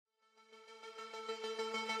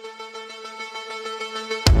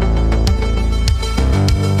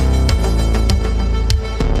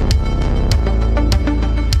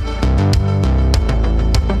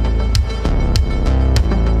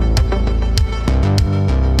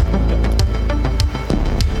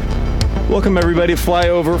Welcome everybody to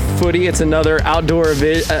Flyover Footy. It's another outdoor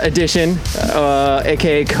edition,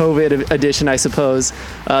 aka COVID edition, I suppose.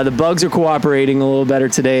 The bugs are cooperating a little better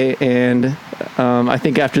today, and I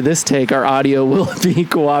think after this take, our audio will be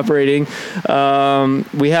cooperating.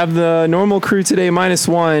 We have the normal crew today,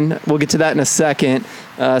 -1. We'll get to that in a second.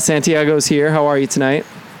 Santiago's here. How are you tonight?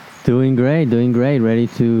 Doing great. Ready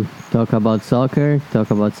to talk about soccer, talk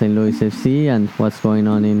about St. Louis FC and what's going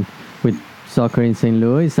on with soccer in St.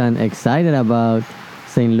 Louis, and excited about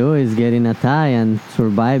St. Louis getting a tie and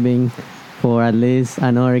surviving for at least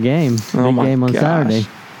another game. Big game on Saturday.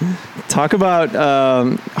 Talk about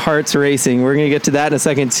hearts racing. We're going to get to that in a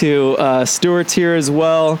second too. Stuart's here as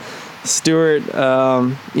well. Stuart,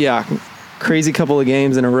 crazy couple of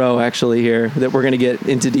games in a row actually here that we're going to get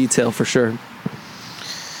into detail for sure.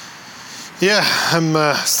 Yeah, I'm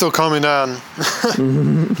still calming down.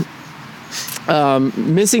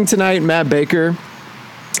 Missing tonight, Matt Baker.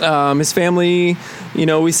 His family,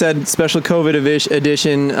 we said special COVID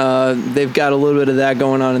edition. They've got a little bit of that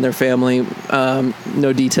going on in their family.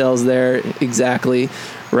 No details there exactly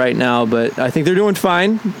right now, but I think they're doing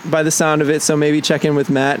fine by the sound of it. So maybe check in with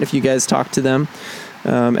Matt if you guys talk to them,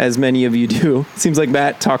 as many of you do. Seems like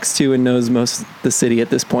Matt talks to and knows most of the city at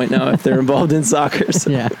this point now if they're involved in soccer.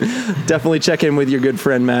 So yeah, definitely check in with your good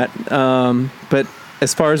friend Matt. But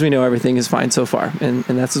as far as we know, everything is fine so far, and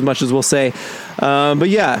that's as much as we'll say. But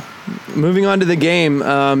yeah, moving on to the game,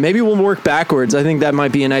 maybe we'll work backwards. I think that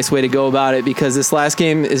might be a nice way to go about it, because this last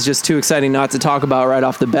game is just too exciting not to talk about right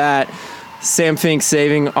off the bat. Sam Fink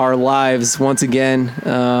saving our lives once again.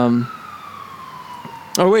 No.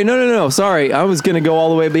 Sorry, I was going to go all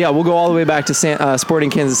the way, but yeah, we'll go all the way back to Sporting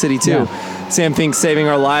Kansas City too. Yeah. Sam Fink saving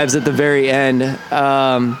our lives at the very end.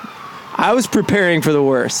 I was preparing for the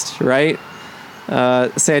worst, right?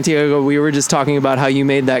 Santiago, we were just talking about how you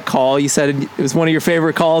made that call. You said it was one of your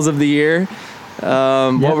favorite calls of the year.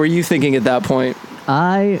 What were you thinking at that point?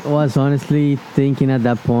 I was honestly thinking at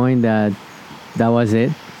that point that was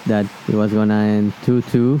it, that it was going to end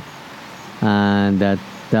 2-2, and that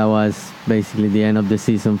was basically the end of the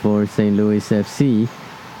season for St. Louis FC.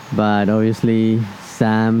 But obviously,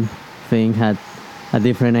 Sam Fink had a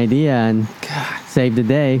different idea and saved the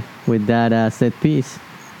day with that set piece.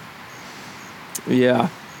 Yeah.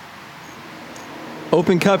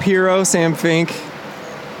 Open Cup hero, Sam Fink.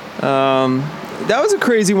 That was a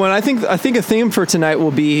crazy one. I think a theme for tonight will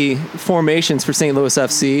be formations for St. Louis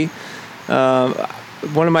FC.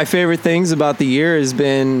 One of my favorite things about the year has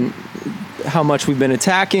been how much we've been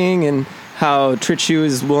attacking and how Tricciu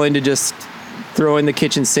is willing to just throw in the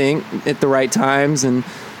kitchen sink at the right times. And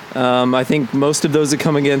I think most of those that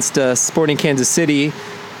come against Sporting Kansas City,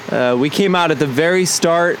 we came out at the very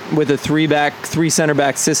start with a three center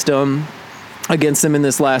back system against them in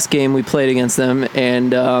this last game we played against them. And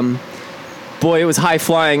boy, it was high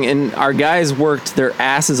flying, and our guys worked their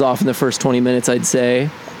asses off in the first 20 minutes, I'd say.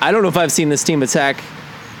 I don't know if I've seen this team attack.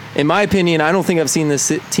 In my opinion, I don't think I've seen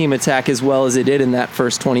this team attack as well as it did in that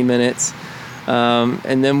first 20 minutes.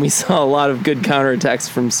 And then we saw a lot of good counterattacks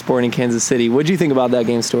from Sporting Kansas City. What did you think about that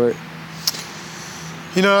game, Stuart?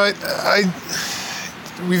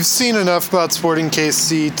 We've seen enough about Sporting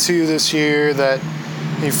KC2 this year that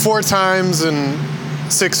 4 times in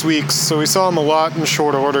 6 weeks, so we saw them a lot in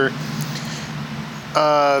short order.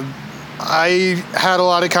 I had a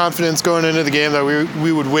lot of confidence going into the game that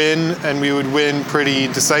we would win, and we would win pretty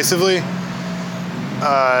decisively.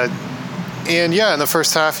 And yeah, in the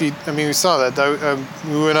first half, we saw that.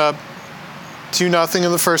 We went up 2-0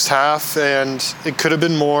 in the first half, and it could have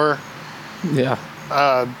been more. Yeah.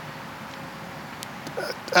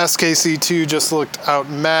 SKC2 just looked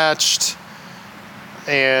outmatched,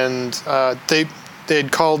 and they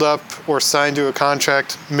had called up or signed to a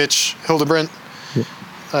contract Mitch Hildebrandt,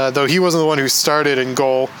 though he wasn't the one who started in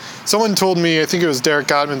goal. Someone told me, I think it was Derek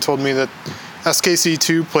Gottman, told me that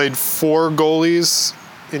SKC2 played 4 goalies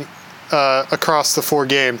across the 4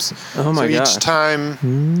 games. Oh my gosh. So each time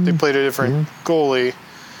they played a different goalie.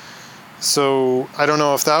 So I don't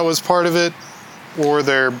know if that was part of it or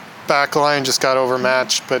their back line just got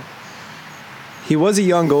overmatched, but he was a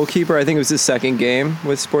young goalkeeper. I think it was his second game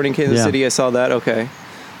with Sporting Kansas City. I saw that. Okay.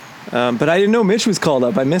 But I didn't know Mitch was called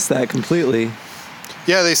up. I missed that completely.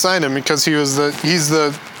 Yeah, they signed him because he's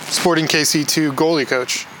the Sporting KC2 goalie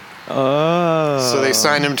coach. Oh. So they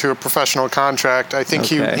signed him to a professional contract. I think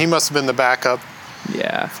he must have been the backup.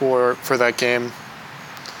 Yeah. For that game.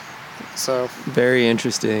 So very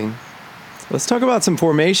interesting. Let's talk about some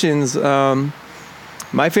formations.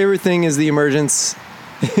 My favorite thing is the emergence.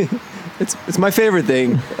 It's my favorite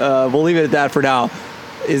thing. We'll leave it at that for now.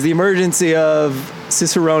 Is the emergence of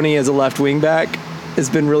Cicerone as a left wing back. has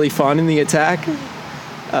been really fun in the attack.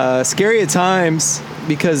 Scary at times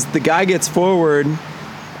because the guy gets forward,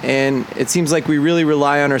 and it seems like we really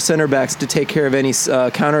rely on our center backs to take care of any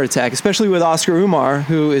counterattack, especially with Oscar Umar,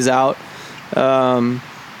 who is out.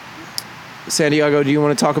 Santiago, do you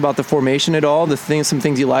want to talk about the formation at all? Some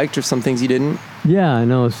things you liked or some things you didn't? Yeah,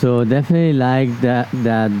 no. So definitely like that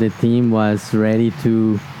the team was ready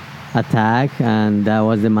to attack, and that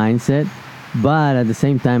was the mindset. But at the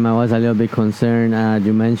same time, I was a little bit concerned.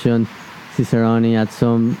 You mentioned Cicerone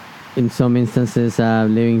in some instances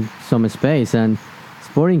leaving some space, and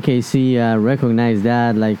Sporting KC recognized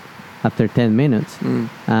that like after 10 minutes.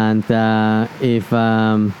 And if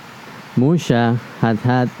Musha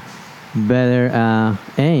had better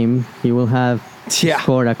aim, he will have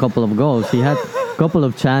scored a couple of goals. He had a couple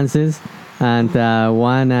of chances, and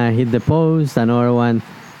one hit the post, another one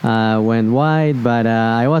went wide. But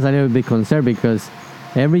I was a little bit concerned because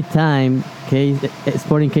every time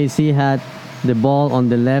Sporting KC had the ball on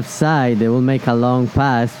the left side, they will make a long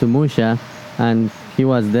pass to Musha, and he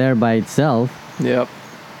was there by itself. Yep.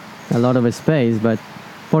 A lot of space, but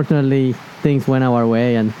fortunately things went our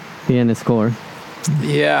way and he didn't score.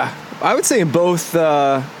 Yeah. I would say in both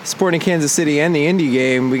Sporting Kansas City and the Indy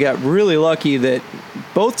game, we got really lucky that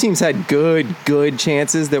both teams had good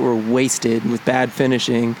chances that were wasted with bad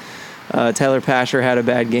finishing. Tyler Pasher had a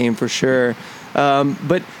bad game for sure.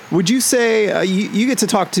 But would you say you get to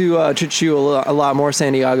talk to Trichu a lot more,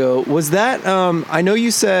 Santiago? Was that I know you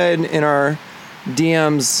said in our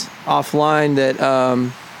DMs offline that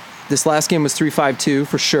this last game was 3-5-2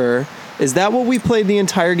 for sure. Is that what we played the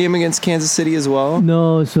entire game against Kansas City as well?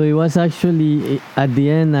 No, so it was actually at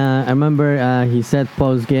the end. I remember he said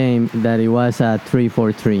post game that it was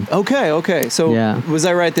 3-4-3. Okay. So was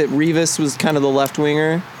I right that Rivas was kind of the left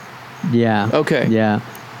winger? Yeah. Okay. Yeah,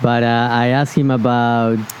 but I asked him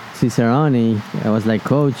about Cicerone. I was like,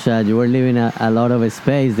 Coach, you were leaving a lot of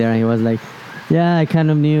space there, and he was like, yeah, I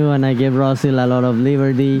kind of knew, and I gave Russell a lot of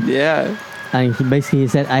liberty. Yeah. And he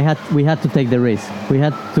said we had to take the risk. We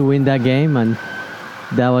had to win that game, and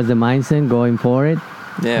that was the mindset, going for it.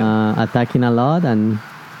 Yeah. Attacking a lot, and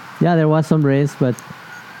there was some risk, but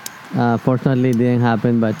fortunately it didn't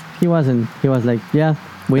happen. But he was like, yeah,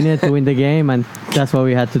 we needed to win the game, and that's what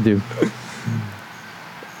we had to do.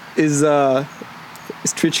 Is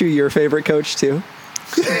Trichu your favorite coach too?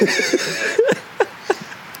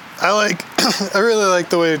 I really like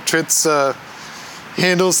the way Tritz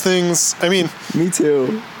handles things. I mean, me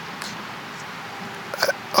too.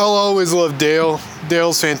 I'll always love Dale.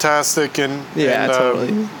 Dale's fantastic and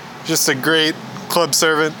totally. Just a great club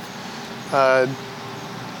servant. I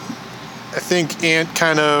think Ant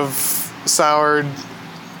kind of soured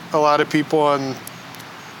a lot of people on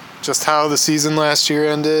just how the season last year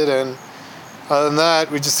ended, and other than that,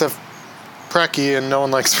 we just have Preki, and no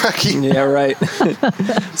one likes Preki. Yeah, right.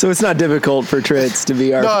 So it's not difficult for Tritz to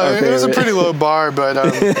be our favorite. It was a pretty low bar, but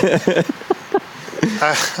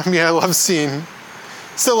I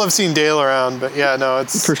still love seeing Dale around. But yeah, no,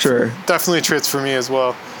 it's for sure definitely Tritz for me as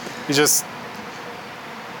well.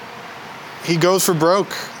 He goes for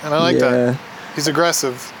broke, and I like that. He's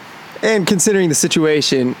aggressive. And considering the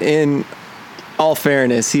situation, in all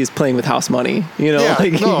fairness, he's playing with house money. You know,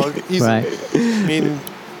 he's right. I mean.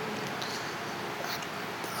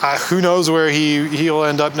 Who knows where he'll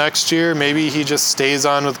end up next year? Maybe he just stays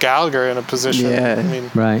on with Gallagher in a position. Yeah. I mean,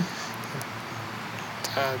 right.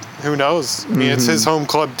 Who knows? I mean, it's his home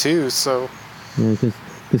club too, so. Yeah,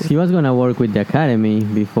 because he was gonna work with the academy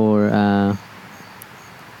before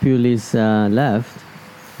Pulis left.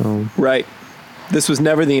 So. Right. This was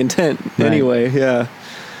never the intent anyway. Yeah.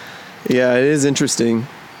 Yeah, it is interesting.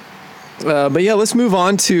 But yeah, let's move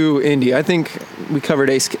on to Indy. I think we covered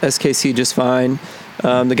SKC just fine.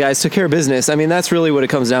 The guys took care of business. I mean, that's really what it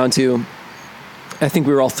comes down to. I think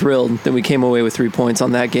we were all thrilled that we came away with 3 points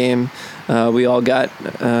on that game. We all got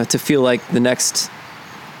to feel like the next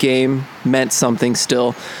game meant something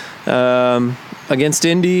still. Against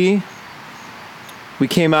Indy, we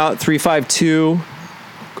came out 3-5-2.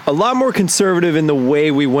 A lot more conservative in the way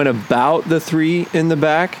we went about the three in the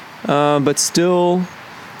back, but still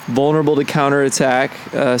vulnerable to counterattack.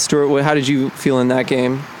 Stuart, how did you feel in that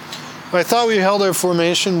game? I thought we held our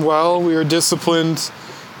formation well. We were disciplined.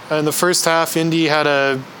 In the first half, Indy had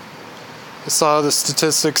I saw the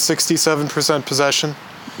statistics, 67% possession.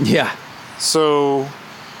 Yeah. So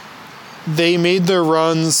they made their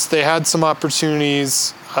runs. They had some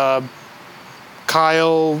opportunities.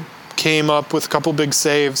 Kyle came up with a couple big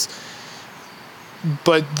saves.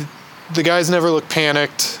 But the guys never looked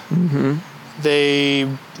panicked. Mm-hmm. They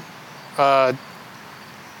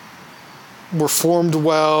were formed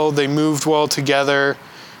well. They moved well together.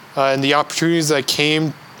 And the opportunities that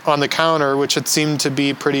came on the counter, which had seemed to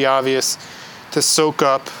be pretty obvious, to soak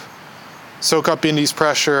up Indy's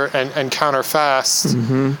pressure and counter fast.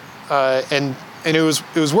 Mm-hmm. And it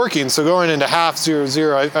was working. So going into half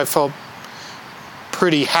 0-0, I felt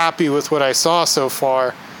pretty happy with what I saw so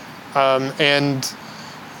far. And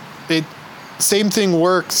same thing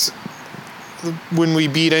worked when we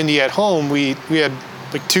beat Indy at home. We had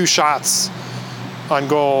like 2 shots on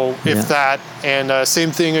goal, if that. And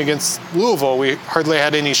same thing against Louisville. We hardly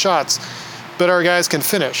had any shots, but our guys can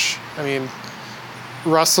finish. I mean,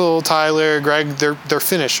 Russell, Tyler, Greg, they're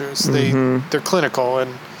finishers. They're clinical,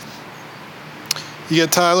 and you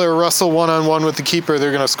get Tyler or Russell one-on-one with the keeper,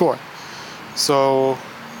 they're going to score. So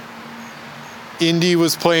Indy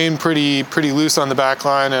was playing pretty loose on the back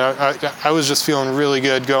line, and I was just feeling really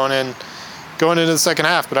good going into the second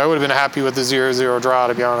half, but I would have been happy with the 0-0 draw,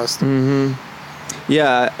 to be honest. Mm-hmm.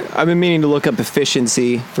 Yeah, I've been meaning to look up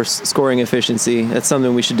efficiency for scoring efficiency. That's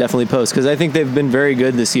something we should definitely post, because I think they've been very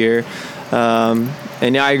good this year.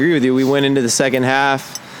 And yeah, I agree with you. We went into the second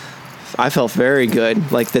half. I felt very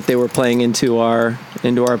good, like that they were playing into our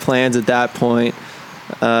plans at that point.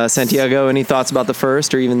 Santiago, any thoughts about the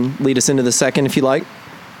first, or even lead us into the second if you like?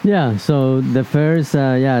 Yeah, so the first,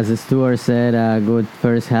 as Stuart said, good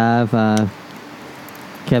first half,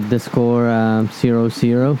 kept the score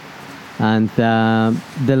 0-0. And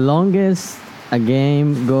the longest a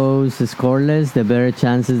game goes scoreless, the better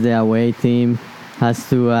chances the away team has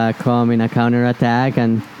to come in a counter-attack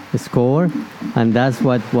and score. And that's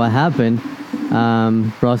what happened.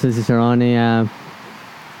 Process Cicerone,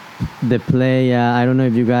 the play, I don't know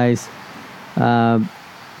if you guys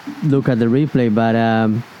look at the replay, but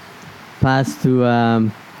pass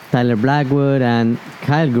to Tyler Blackwood, and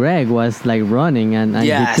Kyle Gregg was like running, and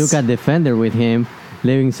yes. He took a defender with him,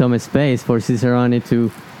 leaving some space for Cicerone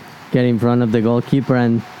to get in front of the goalkeeper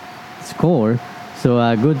and score.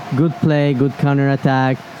 So good play, good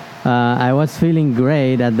counter-attack. I was feeling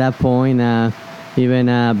great at that point. Even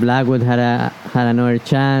Blackwood had another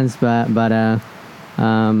chance, but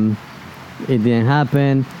it didn't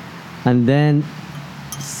happen. And then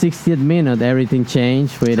 60th minute, everything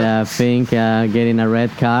changed with Fink getting a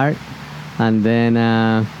red card, and then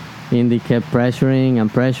Indy kept pressuring,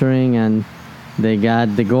 and they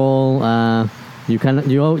got the goal. You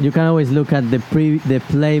can always look at the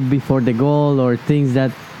play before the goal, or things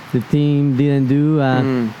that the team didn't do.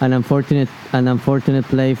 An unfortunate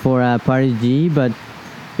play for Paris G, but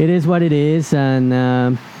it is what it is, and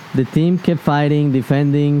the team kept fighting,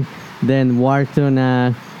 defending. Then Wharton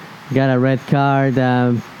got a red card,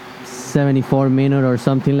 74 minute or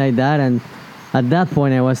something like that, and at that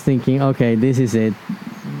point I was thinking, okay, this is it.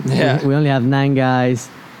 Yeah. We only have 9 guys.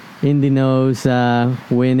 Indy knows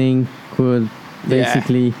winning could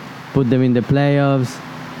basically put them in the playoffs,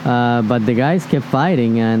 but the guys kept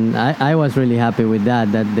fighting, and I was really happy with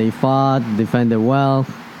that they fought, defended well,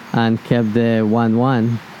 and kept the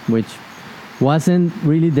 1-1, which wasn't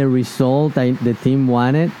really the result the team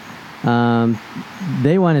wanted.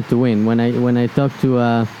 They wanted to win. When I talked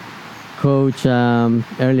to coach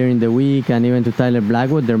earlier in the week, and even to Tyler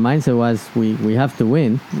Blackwood, their mindset was we have to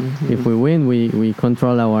win. Mm-hmm. If we win, we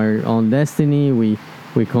control our own destiny. We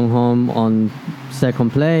come home on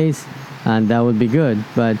second place, and that would be good.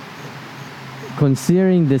 But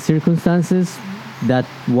considering the circumstances, that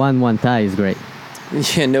 1-1 tie is great.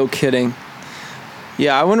 Yeah, no kidding.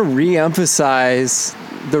 Yeah, I want to re-emphasize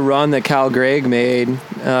the run that Kyle Gregg made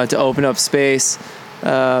to open up space.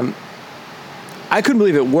 I couldn't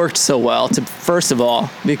believe it worked so well, first of all,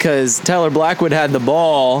 because Tyler Blackwood had the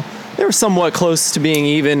ball. They were somewhat close to being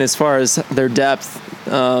even as far as their depth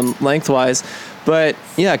lengthwise. But,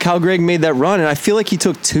 yeah, Kyle Gregg made that run, and I feel like he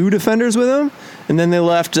took 2 defenders with him. And then they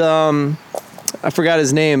left, I forgot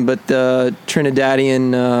his name, but the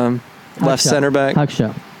Trinidadian left center back.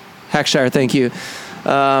 Hackshire, thank you.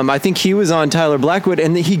 I think he was on Tyler Blackwood,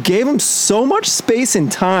 and he gave him so much space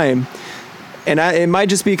and time. And it might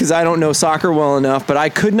just be because I don't know soccer well enough, but I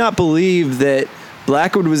could not believe that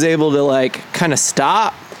Blackwood was able to kind of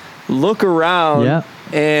stop, look around,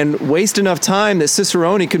 and waste enough time that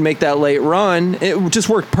Cicerone could make that late run. It just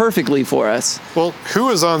worked perfectly for us. Well, who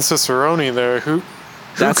was on Cicerone there? Who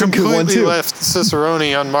completely left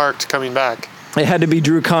Cicerone unmarked coming back? It had to be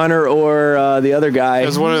Drew Connor or the other guy. It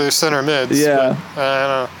was one of their center mids. Yeah. But,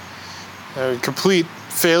 I don't know. A complete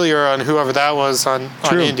failure on whoever that was on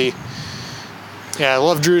Indy. Yeah, I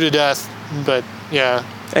love Drew to death, but yeah.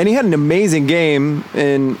 And he had an amazing game,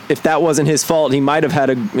 and if that wasn't his fault, he might have had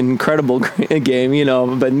an incredible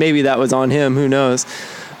game, but maybe that was on him. Who knows?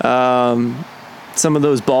 some of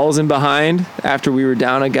those balls in behind after we were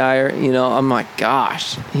down a guy, I'm like,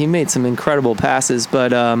 gosh, he made some incredible passes.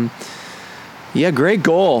 But yeah, great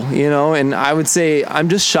goal, and I would say I'm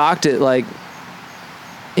just shocked at like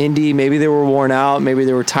Indy. Maybe they were worn out, maybe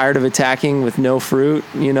they were tired of attacking with no fruit,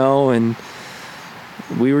 and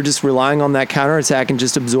we were just relying on that counterattack and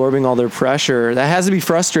just absorbing all their pressure. That has to be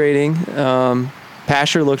frustrating.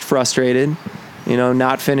 Pasher looked frustrated,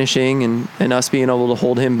 not finishing and us being able to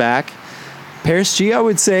hold him back. Paris G, I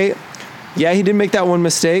would say, yeah, he did make that one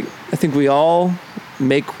mistake. I think we all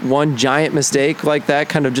make one giant mistake like that,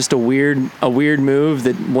 kind of just a weird move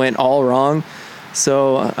that went all wrong.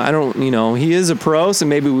 So I don't, he is a pro, so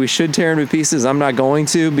maybe we should tear him to pieces. I'm not going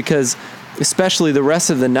to, because especially the rest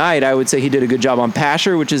of the night, I would say he did a good job on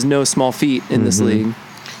Pasher, which is no small feat in this league.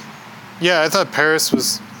 Yeah, I thought Paris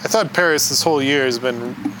this whole year has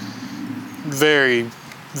been very,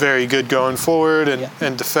 very good going forward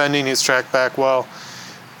and defending. He's tracked back well.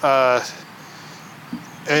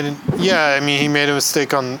 And yeah, I mean, he made a mistake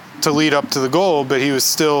to lead up to the goal, but he was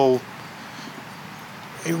still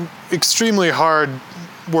extremely hard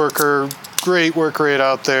worker, great work rate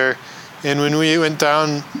out there. And when we went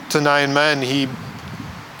down to 9 men, he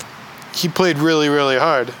played really, really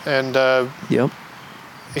hard. And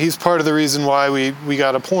he's part of the reason why we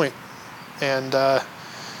got a point. And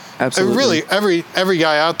absolutely, really, every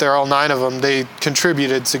guy out there, all 9 of them, they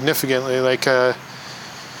contributed significantly. Like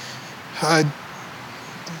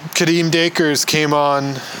Kadeem Dakers came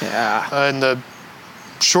on, and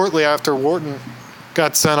shortly after Wharton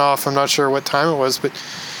got sent off. I'm not sure what time it was, but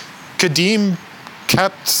Kadeem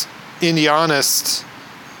kept Indy honest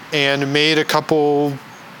and made a couple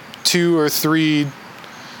 2 or 3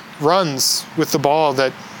 runs with the ball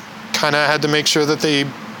that kind of had to make sure that they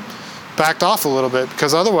backed off a little bit,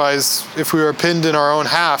 because otherwise, if we were pinned in our own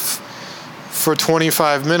half for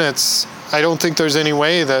 25 minutes, I don't think there's any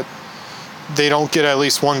way that they don't get at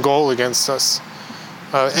least 1 goal against us.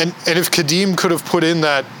 And if Kadeem could have put in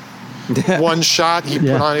that one shot he put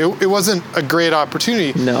on, it wasn't a great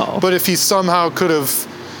opportunity. No. But if he somehow could have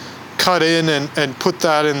cut in and put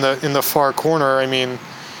that in the far corner, I mean,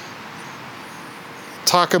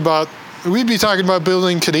 we'd be talking about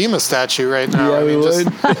building Kadeem a statue right now. Yeah, we would.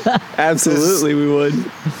 Absolutely, we would.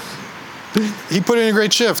 He put in a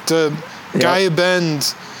great shift. Guy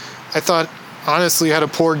Bend, I thought, honestly, had a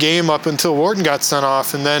poor game up until Wharton got sent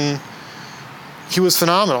off, and then he was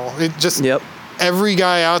phenomenal. It just every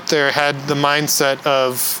guy out there had the mindset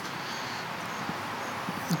of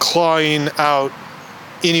clawing out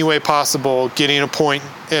any way possible, getting a point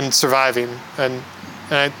and surviving, and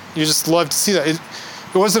you just love to see that.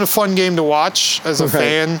 It wasn't a fun game to watch as a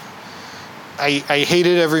fan. I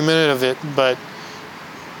hated every minute of it, but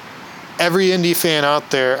every Indy fan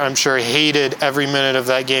out there, I'm sure, hated every minute of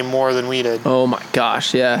that game more than we did. Oh my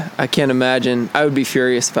gosh, yeah. I can't imagine. I would be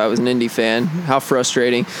furious if I was an Indy fan. How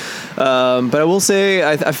frustrating. But I will say,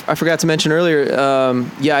 I forgot to mention earlier,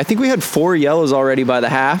 I think we had 4 yellows already by the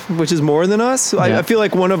half, which is more than us. Yeah. I feel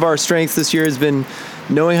like one of our strengths this year has been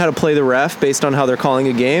knowing how to play the ref based on how they're calling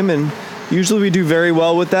a game, and usually we do very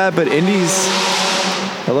well with that, but Indy's...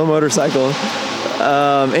 Hello, motorcycle.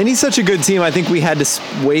 Indy's such a good team. I think we had to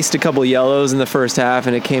waste a couple yellows in the first half,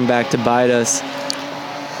 and it came back to bite us.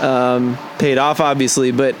 Paid off,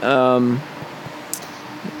 obviously, but oh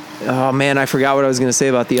man, I forgot what I was going to say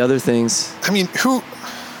about the other things. I mean, who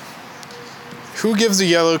gives a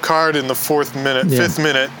yellow card in the 5th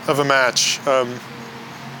minute of a match?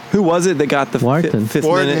 Who was it that got the fifth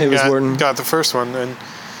minute? It was Wharton. Got the first one,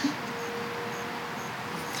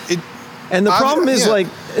 and the problem is, like,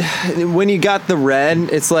 when you got the red,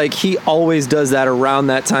 it's like he always does that around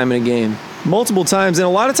that time in a game. Multiple times, and a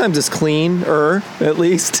lot of times it's cleaner, at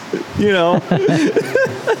least, He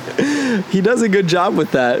does a good job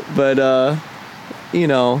with that, but,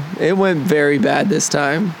 it went very bad this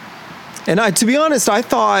time. And to be honest, I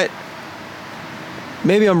thought,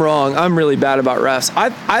 maybe I'm wrong, I'm really bad about refs.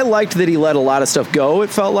 I liked that he let a lot of stuff go, it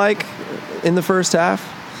felt like, in the first half.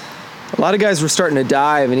 A lot of guys were starting to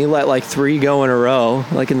dive, and he let like 3 go in a row,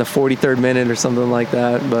 like in the 43rd minute or something like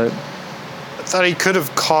that. But I thought he could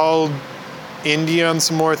have called Indy on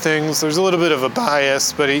some more things. There's a little bit of a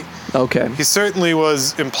bias, but he certainly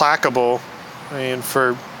was implacable. I mean,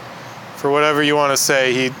 for whatever you want to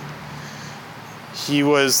say, he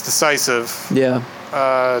was decisive. Yeah.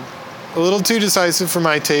 A little too decisive for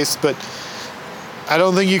my taste, but I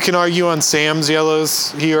don't think you can argue on Sam's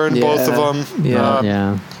yellows. He earned both of them.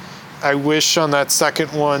 Yeah. I wish on that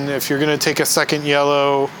second one, if you're going to take a second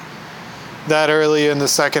yellow that early in the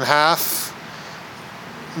second half,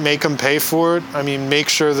 make them pay for it. I mean, make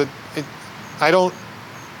sure that I don't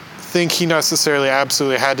think he necessarily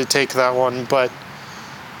absolutely had to take that one, but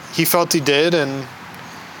he felt he did, and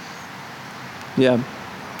Yeah.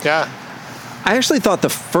 yeah. I actually thought the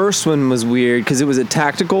first one was weird because it was a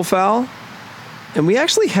tactical foul, and we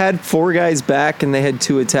actually had 4 guys back and they had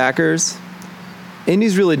 2 attackers.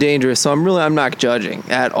 Indy's really dangerous, so I'm not judging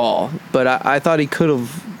at all. But I thought he could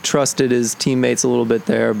have trusted his teammates a little bit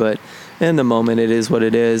there, but in the moment, it is what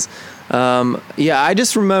it is. Yeah, I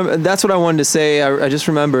just remember, that's what I wanted to say. I just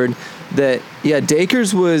remembered that, yeah,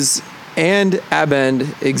 Dakers was, and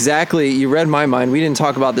Abend, exactly, you read my mind. We didn't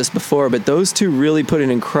talk about this before, but those 2 really put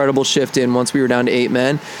an incredible shift in once we were down to 8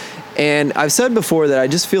 men. And I've said before that I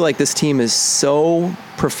just feel like this team is so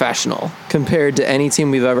professional compared to any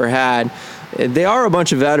team we've ever had. They are a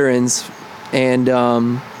bunch of veterans, and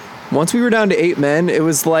once we were down to 8 men, it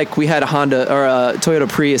was like we had a Honda or a Toyota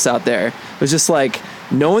Prius out there. It was just like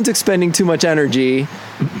no one's expending too much energy.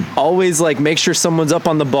 Always like make sure someone's up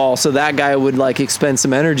on the ball so that guy would like expend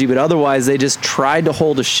some energy, but otherwise they just tried to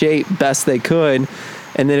hold a shape best they could.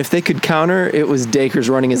 And then if they could counter, it was Dakers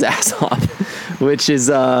running his ass off, which is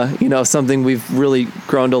something we've really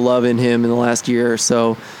grown to love in him in the last year or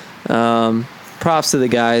so. Props to the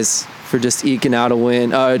guys for just eking out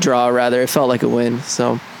a draw rather. It felt like a win.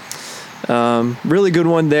 So really good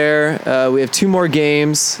one there. We have 2 more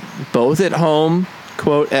games, both at home,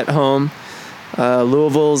 quote, at home.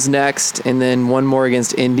 Louisville's next, and then 1 more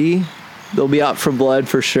against Indy. They'll be out for blood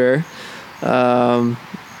for sure.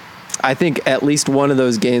 I think at least one of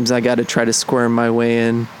those games I got to try to squirm my way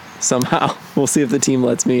in somehow. We'll see if the team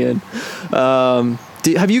lets me in.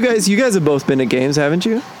 Have you guys have both been at games, haven't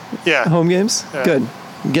you? Yeah. Home games? Yeah. Good.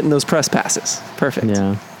 Getting those press passes. Perfect.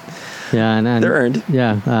 Yeah. Yeah, and they're earned.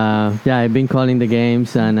 Yeah, I've been calling the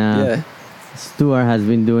games, and Stuart has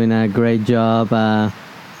been doing a great job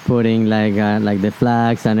putting like the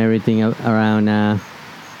flags and everything around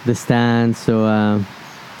the stands. So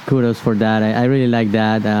kudos for that. I really like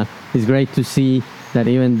that. It's great to see that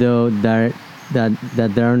even though there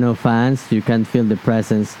are no fans, you can feel the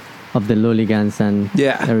presence of the Luligans and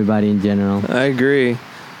everybody in general. I agree.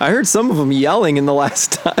 I heard some of them yelling in the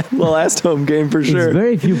last home game for sure. It's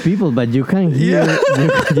very few people, but you can hear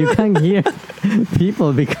you can hear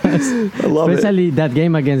people because I love especially that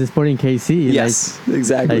game against Sporting KC. Yes,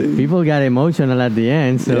 exactly. Like people got emotional at the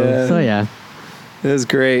end. So yeah. It was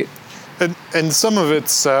great. And some of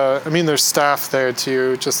it's, there's staff there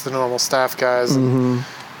too, just the normal staff guys. Mm-hmm.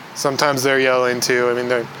 Sometimes they're yelling too. I mean,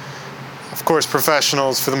 they're, of course,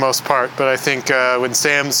 professionals for the most part, but I think when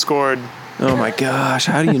Sam scored... Oh my gosh,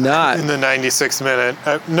 how do you not? In the 96th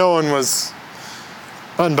minute, no one was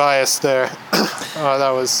unbiased there.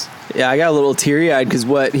 That was... Yeah, I got a little teary-eyed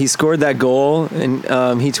because he scored that goal, and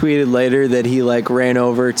he tweeted later that he ran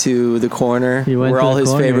over to the corner where all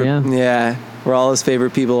his favorite where all his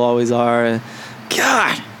favorite people always are.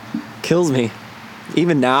 God, kills me.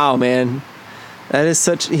 Even now, man. He's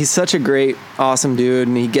such a great, awesome dude,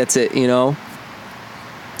 and he gets it,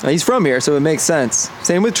 He's from here, so it makes sense.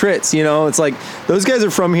 Same with Tritz, It's like those guys are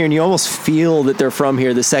from here, and you almost feel that they're from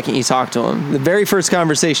here the second you talk to them. The very first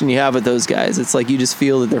conversation you have with those guys, it's like you just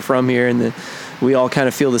feel that they're from here, and that we all kind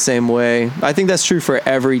of feel the same way. I think that's true for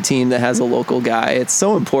every team that has a local guy. It's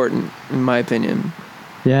so important, in my opinion.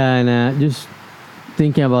 Yeah, and just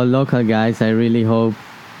thinking about local guys, I really hope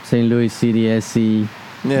St. Louis City SC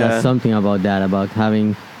does something about that, about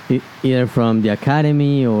having either from the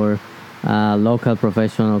academy or local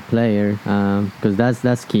professional player, because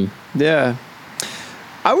that's key. Yeah.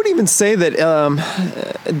 I would even say that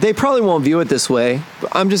they probably won't view it this way,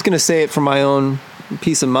 but I'm just going to say it for my own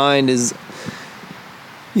peace of mind is,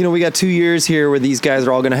 we got 2 years here where these guys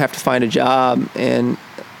are all going to have to find a job. And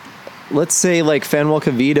let's say like Fanuel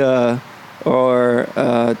Kavita or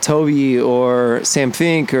Toby or Sam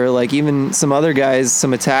Fink or like even some other guys,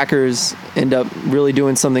 some attackers end up really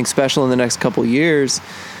doing something special in the next couple of years.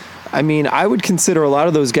 I mean, I would consider a lot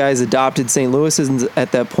of those guys adopted St. Louisans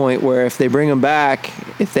at that point where if they bring them back,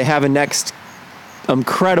 if they have a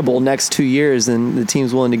incredible next 2 years and the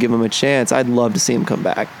team's willing to give them a chance, I'd love to see them come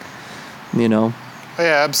back, Oh,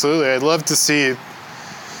 yeah, absolutely. I'd love to see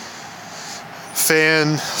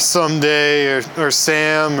Fan someday or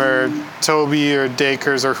Sam or Toby or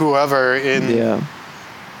Dakers or whoever in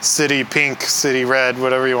City Pink, City Red,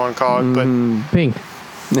 whatever you want to call it. But pink.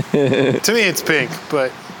 To me, it's pink,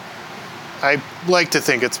 but I like to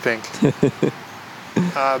think it's pink.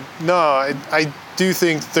 I do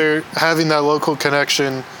think having that local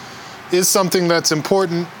connection is something that's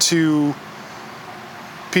important to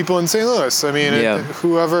people in St. Louis. I mean,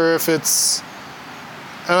 whoever, if it's...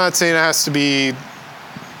 I'm not saying it has to be,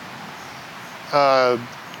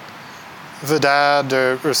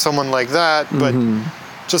 Vidad or someone like that, but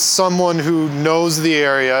just someone who knows the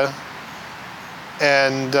area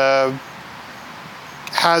and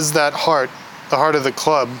has that heart, the heart of the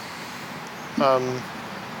club.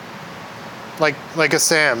 Like a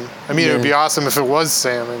Sam. I mean, it would be awesome if it was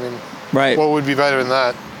Sam. I mean, Right. what would be better than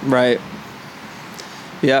that? Right.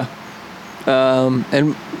 Yeah.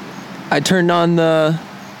 And I turned on the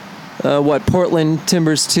Portland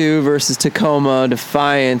Timbers 2 versus Tacoma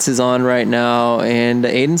Defiance is on right now, and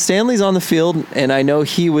Aiden Stanley's on the field, and I know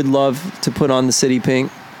he would love to put on the City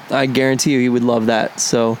Pink. I guarantee you he would love that.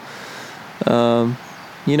 So,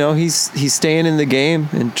 he's staying in the game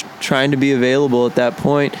and trying to be available at that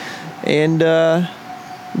point. And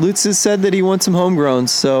Lutz has said that he wants some homegrowns,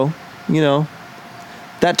 so,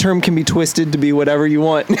 that term can be twisted to be whatever you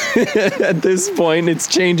want at this point. It's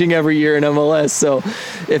changing every year in MLS. So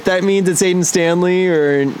if that means it's Aiden Stanley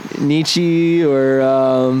or Nietzsche or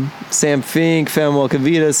Sam Fink, Famuel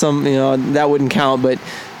Kavita, that wouldn't count, but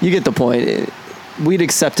you get the point. We'd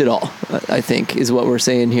accept it all, I think, is what we're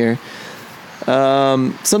saying here.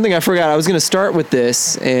 Something I forgot, I was going to start with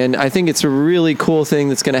this, and I think it's a really cool thing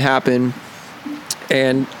that's going to happen.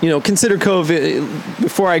 And, consider COVID,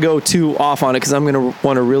 before I go too off on it, because I'm going to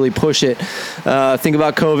want to really push it, think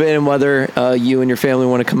about COVID and whether you and your family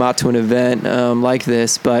want to come out to an event like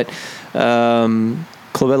this. But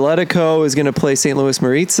Club Atletico is going to play St. Louis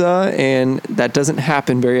Maritza, and that doesn't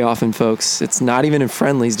happen very often, folks. It's not even in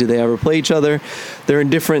friendlies do they ever play each other. They're in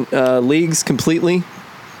different leagues completely.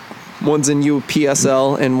 One's in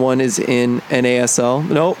UPSL and one is in NASL.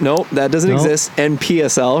 No, that doesn't exist.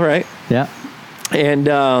 NPSL, right? Yeah.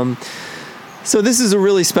 And so this is a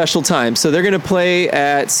really special time. So they're going to play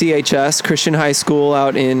at CHS, Christian High School,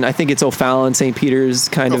 out in, I think it's O'Fallon, St. Peter's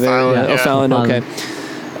kind of area. Yeah. O'Fallon, okay.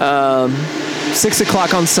 6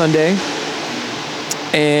 o'clock on Sunday.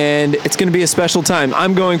 And it's going to be a special time.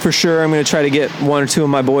 I'm going for sure. I'm going to try to get one or two of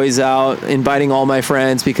my boys out, inviting all my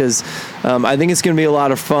friends, because I think it's going to be a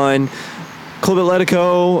lot of fun. Club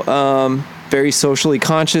Atletico, very socially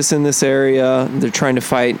conscious in this area. They're trying to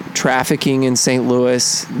fight trafficking in St.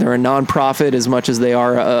 Louis. They're a nonprofit as much as they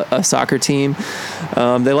are a soccer team.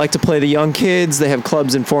 They like to play the young kids. They have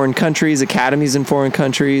clubs in foreign countries, academies in foreign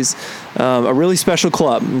countries. A really special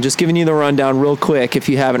club. I'm just giving you the rundown real quick if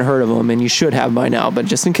you haven't heard of them, and you should have by now. But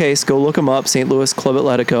just in case, go look them up, St. Louis Club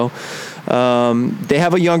Atletico. They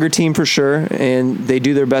have a younger team for sure, and they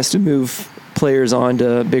do their best to move players on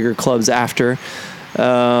to bigger clubs after.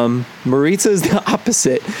 Maritza is the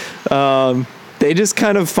opposite. They just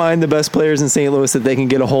kind of find the best players in St. Louis that they can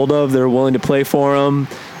get a hold of. They're willing to play for them.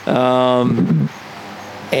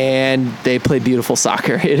 And they play beautiful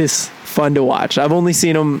soccer. It is fun to watch. I've only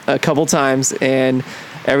seen them a couple times, and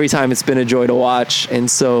every time it's been a joy to watch. And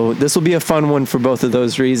so this will be a fun one for both of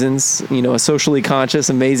those reasons. A socially conscious,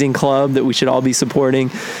 amazing club that we should all be supporting,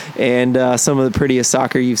 and some of the prettiest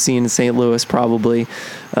soccer you've seen in St. Louis probably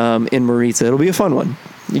in Maritza. It'll be a fun one.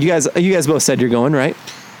 You guys both said you're going, right?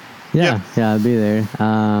 Yeah, I'll be there.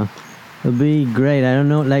 It'll be great. I don't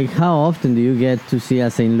know, how often do you get to see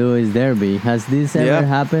a St. Louis derby? Has this ever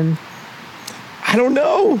happened? I don't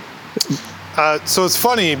know. So it's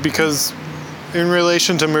funny because in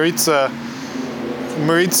relation to Maritza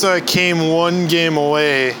came one game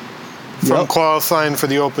away from qualifying for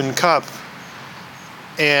the Open Cup.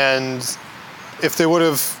 And if they would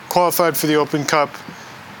have qualified for the Open Cup,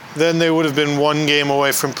 then they would have been one game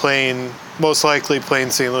away from most likely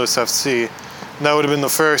playing St. Louis FC. And that would have been the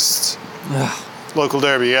first local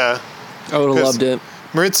derby, yeah. I would have loved it.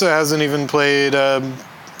 Maritza hasn't even played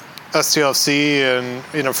STLC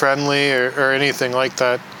and friendly or anything like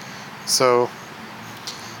that. So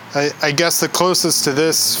I guess the closest to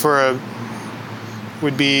this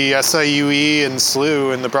would be SIUE and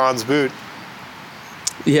SLU in the Bronze Boot.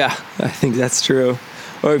 Yeah, I think that's true.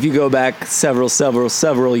 Or if you go back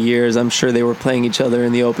several years, I'm sure they were playing each other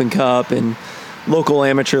in the Open Cup and local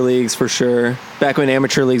amateur leagues for sure. Back when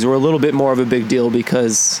amateur leagues were a little bit more of a big deal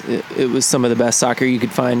because it was some of the best soccer you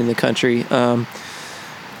could find in the country.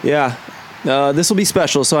 This will be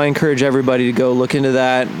special, so I encourage everybody to go look into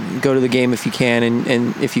that, go to the game if you can,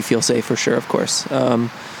 and if you feel safe, for sure, of course.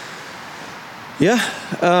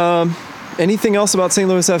 Anything else about St.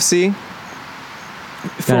 Louis FC?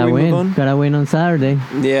 Gotta win on Saturday.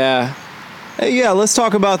 Yeah, let's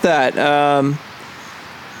talk about that.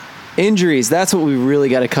 Injuries, that's what we really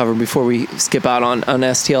got to cover before we skip out on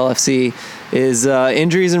STLFC, is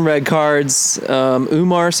injuries and red cards.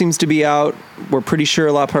 Umar seems to be out. We're pretty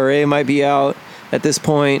sure La Paré might be out at this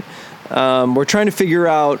point. We're trying to figure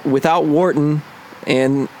out, without Wharton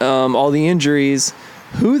and all the injuries,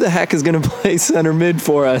 who the heck is going to play center mid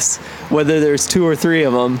for us, whether there's 2 or 3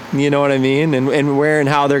 of them, you know what I mean? And where and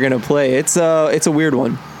how they're going to play. It's a weird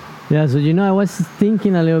one. Yeah, so I was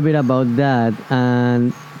thinking a little bit about that,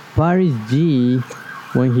 and Paris G,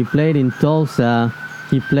 when he played in Tulsa,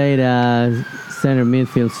 he played center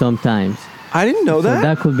midfield sometimes. I didn't know that. So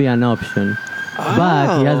that could be an option.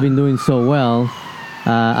 But he has been doing so well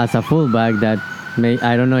as a fullback that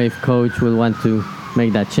I don't know if coach will want to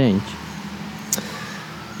make that change.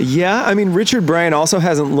 Yeah, I mean, Richard Bryant also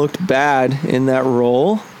hasn't looked bad in that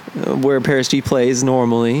role where Paris G plays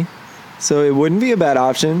normally. So it wouldn't be a bad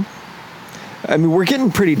option. I mean, we're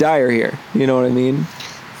getting pretty dire here. You know what I mean?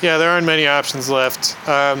 Yeah, there aren't many options left.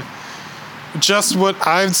 Just what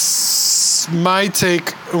my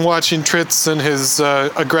take in watching Tritz and his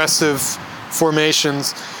aggressive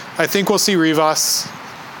formations, I think we'll see Rivas.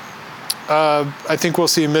 I think we'll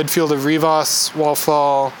see a midfield of Rivas,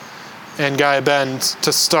 Wallfall, and Guy Bend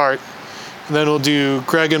to start. And then we'll do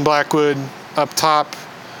Greg and Blackwood up top.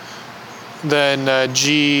 Then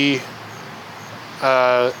G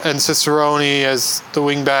and Cicerone as the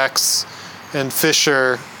wingbacks, and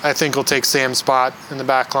Fisher, I think, will take Sam's spot in the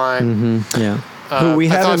back line. Mm-hmm. Yeah. Who we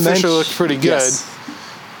I thought haven't Fisher mentioned- looked pretty good Yes.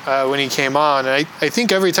 when he came on. And I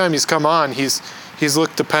think every time he's come on, he's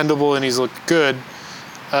looked dependable and he's looked good.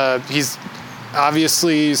 He's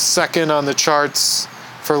obviously second on the charts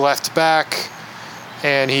for left back,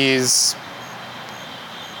 and he's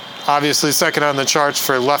obviously second on the charts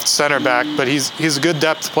for left center back, but he's a good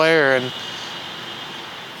depth player, and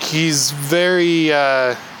he's very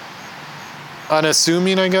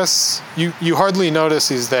unassuming, I guess. You hardly notice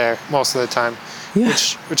he's there most of the time, Yeah.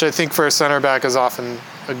 which I think for a center back is often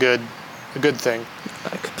a good thing.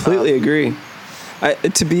 I completely agree.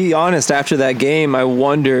 To be honest, after that game, I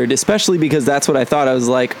wondered, especially because that's what I thought. I was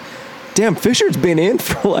like, damn, Fisher's been in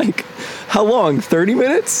for like, how long? 30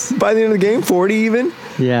 minutes by the end of the game? 40 even?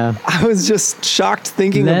 Yeah. I was just shocked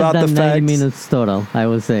thinking Less about the than fact. 90 minutes total, I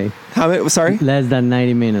would say. How many? Sorry? Less than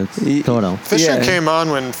 90 minutes total. Fisher Yeah. came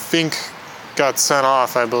on when Fink got sent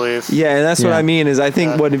off, I believe. Yeah, and that's what Yeah. I mean is I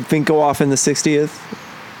think, what, did Fink go off in the 60th?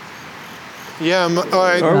 Yeah, Or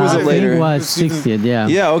was it I later? think it was It's even- 60th, yeah.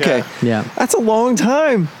 Yeah, okay. Yeah. That's a long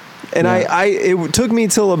time. And Yeah. it took me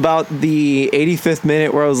till about the 85th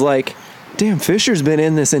minute where I was like, damn, Fisher's been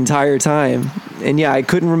in this entire time. And yeah, I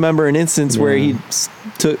couldn't remember an instance where Yeah.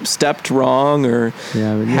 he stepped wrong or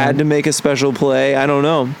Yeah, but had to make a special play. I don't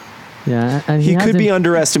know. Yeah, and He could be hasn't-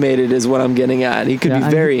 underestimated is what I'm getting at. He could Yeah, be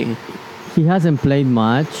and very... He hasn't played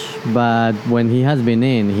much, but when he has been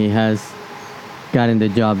in, he has gotten the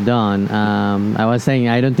job done. I was saying,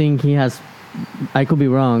 I don't think he has, I could be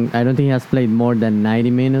wrong, I don't think he has played more than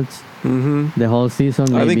 90 minutes the whole season.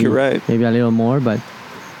 Maybe, I think you're right. Maybe a little more, but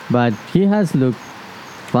he has looked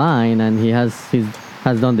fine, and he has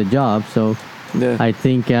done the job. So Yeah. I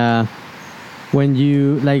think when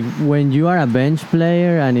you are a bench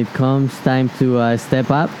player and it comes time to step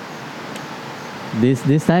up,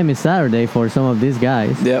 this time is Saturday for some of these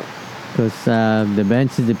guys, Yep. because the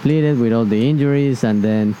bench is depleted with all the injuries, and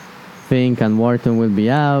then Fink and Wharton will be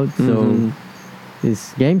out. So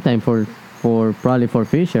it's game time for probably for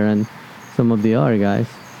Fisher and some of the other guys.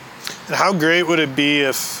 And how great would it be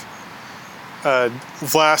if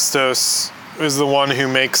Vlastos is the one who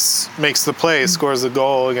makes the play, scores the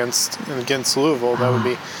goal against Louisville? That would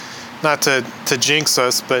be, not to jinx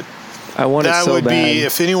us, but I want it that so would bad. be,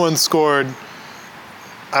 if anyone scored,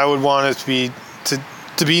 I would want it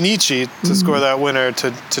to be Nietzsche to score that winner,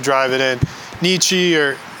 to drive it in. Nietzsche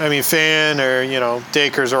Fan or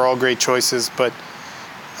Dakers are all great choices, but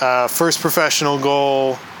first professional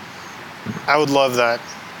goal, I would love that.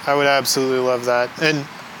 I would absolutely love that. And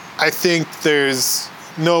I think there's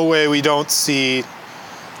no way we don't see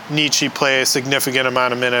Nietzsche play a significant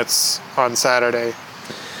amount of minutes on Saturday.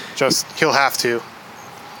 He'll have to.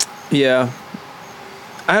 Yeah.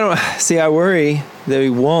 I worry that he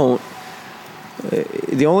won't.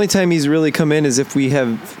 The only time he's really come in is if we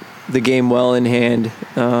have the game well in hand.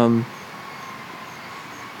 And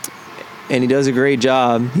he does a great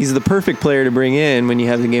job. He's the perfect player to bring in when you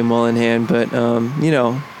have the game well in hand. But,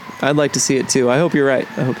 I'd like to see it too. I hope you're right.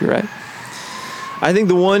 I think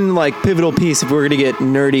the one pivotal piece, if we're going to get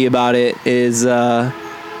nerdy about it, is,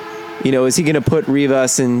 is he going to put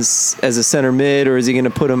Rivas in as a center mid, or is he going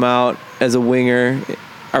to put him out as a winger?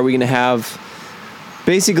 Are we going to have...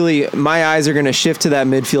 Basically, my eyes are going to shift to that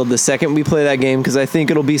midfield the second we play that game, because I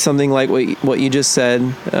think it'll be something like what you just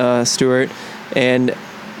said, Stuart. And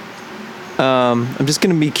I'm just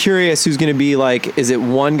going to be curious who's going to be is it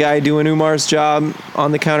one guy doing Umar's job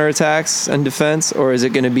on the counterattacks and defense, or is it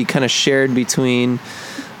going to be kind of shared between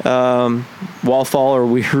Wallfall or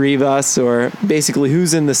Rivas, or basically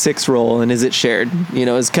who's in the 6th role and is it shared?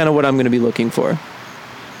 Is kind of what I'm going to be looking for.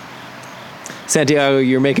 Santiago,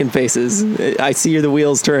 you're making faces. I see the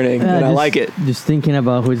wheels turning, and I like it. Just thinking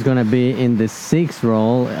about who's going to be in the 6th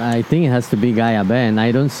role, I think it has to be Gaia Ben.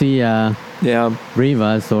 I don't see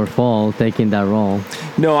Rivas or Fall taking that role.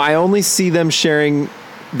 No, I only see them sharing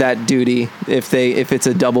that duty if it's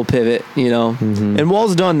a double pivot, Mm-hmm. And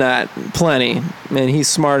Wall's done that plenty, and he's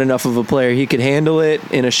smart enough of a player. He could handle it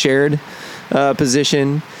in a shared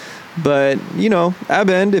position. But,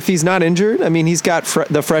 Abend, if he's not injured, I mean, he's got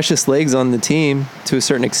the freshest legs on the team to a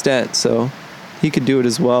certain extent, so he could do it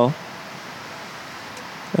as well.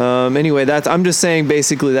 Anyway, I'm just saying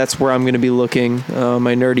basically that's where I'm going to be looking.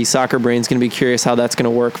 My nerdy soccer brain's going to be curious how that's going to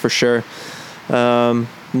work for sure.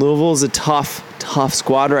 Louisville is a tough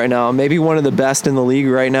squad right now. Maybe one of the best in the league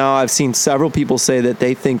right now. I've seen several people say that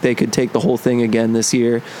they think they could take the whole thing again this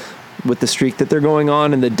year with the streak that they're going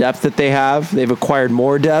on and the depth that they have. They've acquired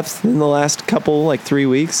more depth in the last couple, 3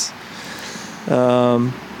 weeks.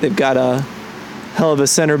 They've got a hell of a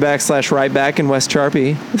center back / right back in Wes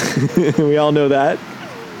Charpie. We all know that.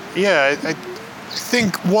 Yeah, I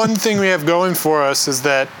think one thing we have going for us is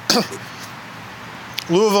that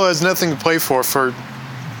Louisville has nothing to play for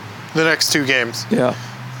the next 2 games. Yeah.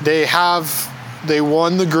 They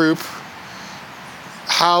won the group.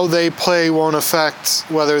 How they play won't affect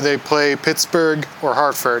whether they play Pittsburgh or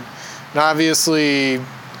Hartford. And obviously,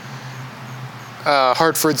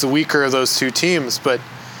 Hartford's the weaker of those 2 teams, but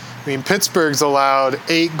Pittsburgh's allowed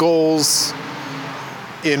 8 goals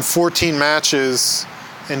in 14 matches,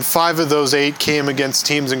 and 5 of those 8 came against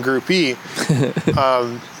teams in Group E.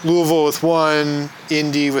 Louisville with 1,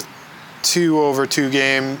 Indy with 2 over 2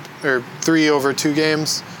 games, or 3 over 2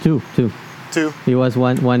 games. 2. It was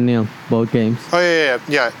 1-0 both games. Oh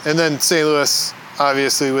yeah. And then St. Louis,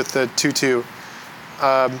 obviously, with the 2-2.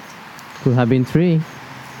 Could have been 3.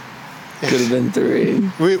 Could have been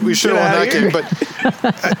 3. We should have won that game, but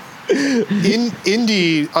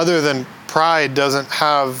Indy, other than pride, doesn't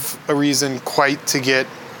have a reason quite to get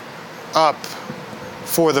up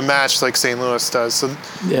for the match like St. Louis does. So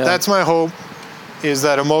that's my hope, is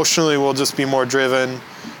that emotionally we'll just be more driven.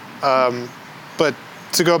 But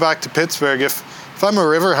to go back to Pittsburgh, if I'm a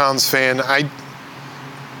Riverhounds fan, I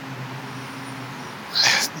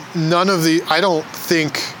don't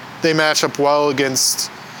think they match up well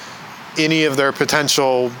against any of their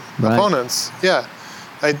potential opponents. Yeah.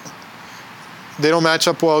 They don't match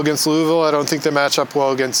up well against Louisville. I don't think they match up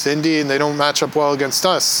well against Indy, and they don't match up well against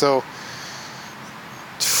us. So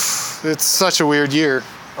it's such a weird year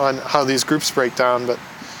on how these groups break down. But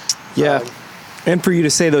and for you to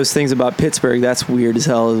say those things about Pittsburgh, that's weird as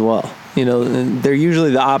hell as well. They're usually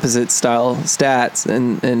the opposite style stats,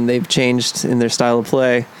 and they've changed in their style of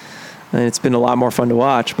play, and it's been a lot more fun to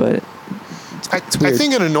watch. But it's weird. I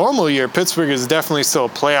think in a normal year, Pittsburgh is definitely still a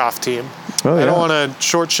playoff team. Oh, yeah. I don't want to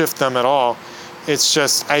short shift them at all. It's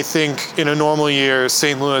just, I think in a normal year,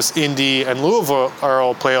 St. Louis, Indy, and Louisville are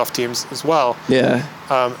all playoff teams as well. Yeah.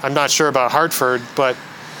 I'm not sure about Hartford, but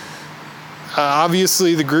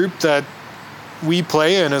obviously the group that we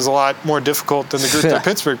play in is a lot more difficult than the group that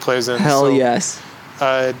Pittsburgh plays in. Hell yes.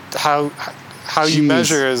 How you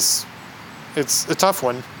measure it's a tough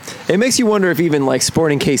one. It makes you wonder if even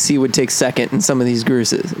Sporting KC would take second in some of these groups.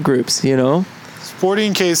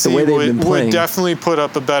 Sporting KC would definitely put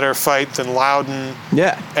up a better fight than Loudoun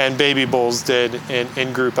and Baby Bulls did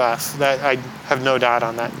in Group F. That I have no doubt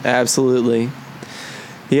on that. Absolutely.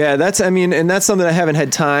 Yeah, that's something I haven't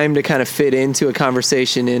had time to kind of fit into a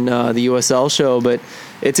conversation in the USL show, but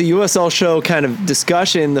it's a USL show kind of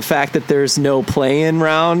discussion. The fact that there's no play-in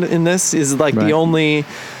round in this is the only.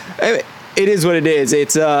 It is what it is.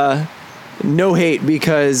 It's no hate,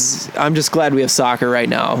 because I'm just glad we have soccer right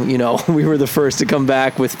now. We were the first to come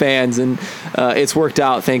back with fans, and it's worked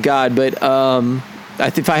out, thank God. But I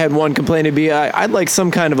think if I had one complaint, it'd be I'd like some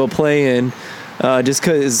kind of a play-in. Just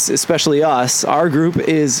because, especially us, our group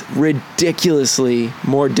is ridiculously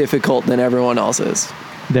more difficult than everyone else's.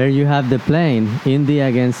 There you have the play-in. Indy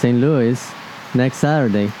against St. Louis next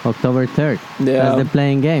Saturday, October 3rd. Yeah. That's the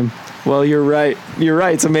play-in game. Well, you're right.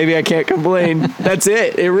 So maybe I can't complain. That's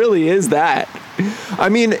it. It really is that.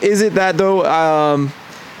 Is it that, though?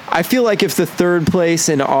 I feel like if the 3rd place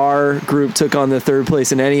in our group took on the 3rd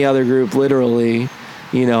place in any other group, literally,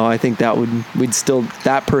 I think that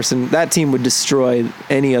team would destroy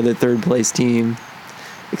any other 3rd place team.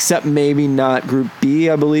 except maybe not Group B,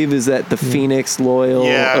 I believe, is that the Phoenix, Loyal,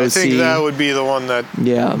 Yeah, OC. I think that would be the one that.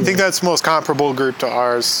 Yeah. I think that's most comparable group to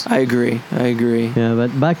ours. I agree. Yeah,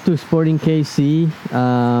 but back to Sporting KC.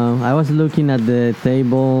 I was looking at the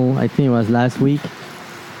table. I think it was last week.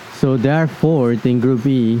 So they are fourth in Group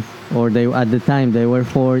E, or at the time they were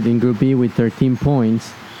fourth in Group E with 13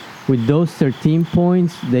 points. With those 13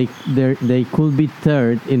 points, they could be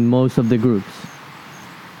third in most of the groups.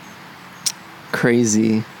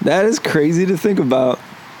 Crazy. That is crazy to think about.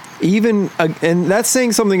 Even and that's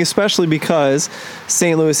saying something, especially because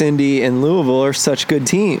St. Louis, Indy, and Louisville are such good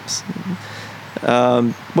teams.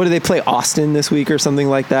 What do they play? Austin this week or something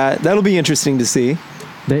like that? That'll be interesting to see.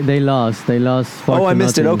 They lost. They lost. Oh, I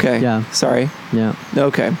missed it. Okay. Yeah. Sorry. Yeah.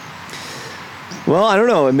 Okay. Well, I don't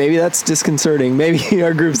know. Maybe that's disconcerting. Maybe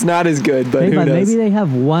our group's not as good, but who knows? Maybe they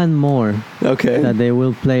have one more. Okay. That they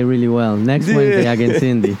will play really well next Wednesday against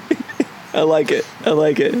Indy. I like it.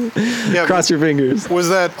 Yeah, Cross your fingers. Was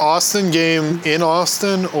that Austin game in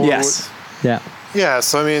Austin? Or Yes. Yeah. Yeah,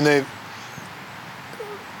 so I mean, they,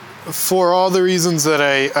 for all the reasons that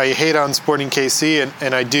I hate on Sporting KC,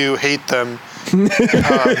 and I do hate them,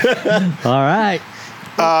 All right.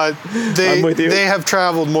 I'm with you. they have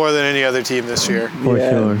traveled more than any other team this year. For Yeah.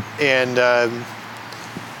 sure. And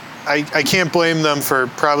I can't blame them for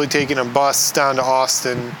probably taking a bus down to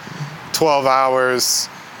Austin, 12 hours,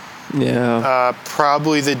 Yeah.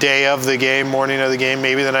 probably the day of the game, morning of the game,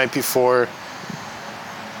 maybe the night before,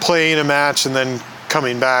 playing a match and then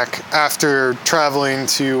coming back after traveling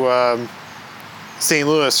to St.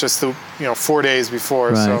 Louis just 4 days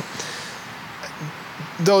before. Right. So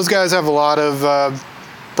those guys have a lot of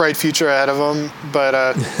bright future ahead of them. But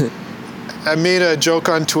I made a joke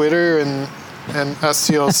on Twitter, and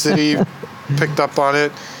STL City picked up on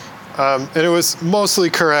it, and it was mostly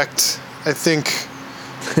correct. I think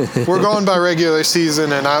we're going by regular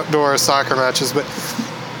season and outdoor soccer matches, but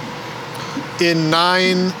in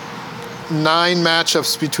nine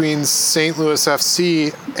matchups between St. Louis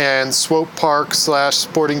FC and Swope Park /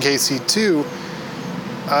 Sporting KC2,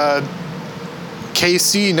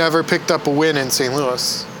 KC never picked up a win in St.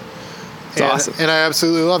 Louis. It's awesome. And I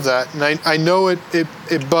absolutely love that. And I know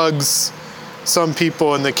it bugs some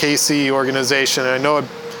people in the KC organization. And I know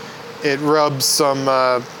it rubs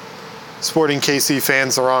some Sporting KC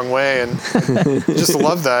fans the wrong way, and I just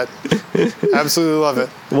love that. Absolutely love it.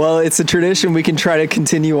 Well, it's a tradition we can try to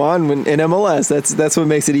continue on in MLS. That's what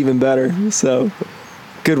makes it even better. So,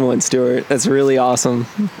 good one, Stuart. That's really awesome.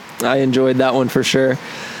 I enjoyed that one for sure.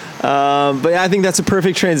 But yeah, I think that's a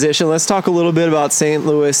perfect transition. Let's talk a little bit about St.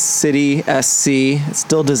 Louis City SC. It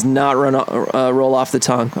still does not roll off the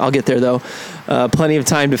tongue. I'll get there though. Plenty of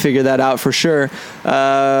time to figure that out for sure.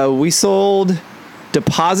 We sold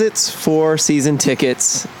deposits for season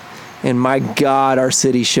tickets, and my God, our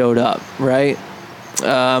city showed up, right?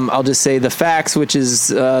 I'll just say the facts, which is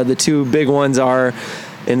the two big ones are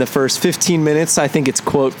in the first 15 minutes. I think it's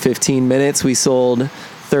quote 15 minutes. We sold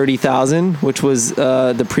 30,000, which was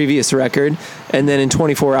the previous record. And then in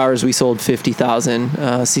 24 hours, we sold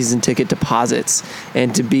 50,000 season ticket deposits.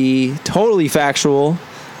 And to be totally factual,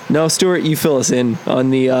 no, Stuart, you fill us in on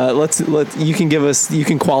the, you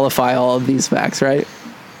can qualify all of these facts, right?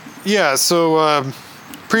 Yeah, so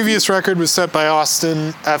previous record was set by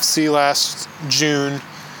Austin FC last June.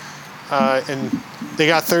 And they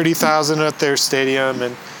got 30,000 at their stadium,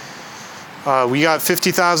 and we got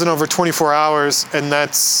 50,000 over 24 hours, and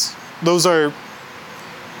those are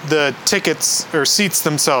the tickets or seats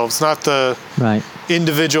themselves, not the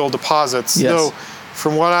individual deposits. Yes. So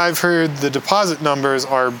from what I've heard, the deposit numbers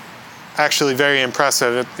are actually very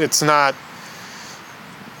impressive. It's not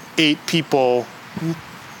 8 people.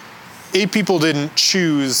 8 people didn't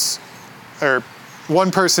choose, or one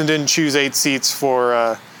person didn't choose 8 seats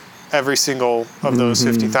for every single of those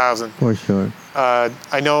 50,000. For sure.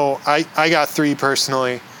 I know I got 3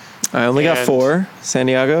 personally. I only got 4.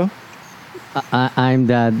 Santiago? I'm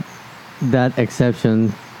that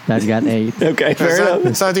exception that got 8. Okay, fair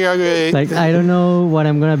enough. Santiago 8. Like, I don't know what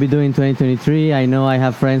I'm going to be doing in 2023. I know I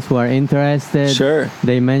have friends who are interested. Sure.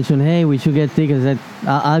 They mentioned, hey, we should get tickets.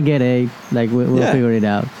 I'll get 8. Like, we'll figure it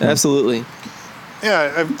out. So. Absolutely.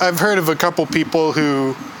 Yeah, I've heard of a couple people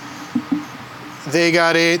who they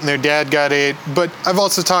got 8 and their dad got 8, but I've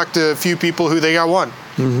also talked to a few people who they got 1.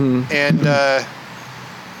 Mm-hmm. And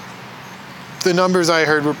the numbers I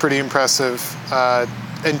heard were pretty impressive.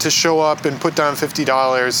 And to show up and put down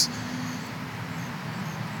 $50,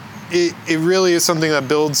 it really is something that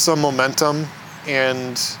builds some momentum.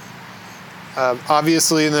 And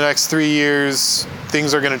obviously in the next 3 years,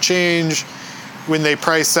 things are going to change. when they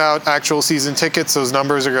price out actual season tickets, those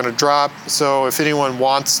numbers are going to drop. So if anyone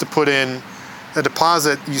wants to put in a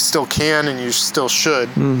deposit, you still can and you still should.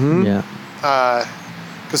 Mm-hmm. Yeah.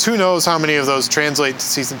 Because who knows how many of those translate to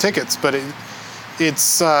season tickets, but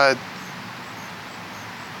it's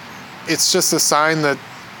just a sign that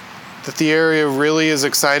the area really is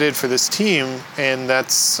excited for this team, and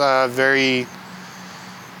that's very,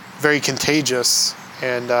 very contagious,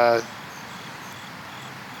 and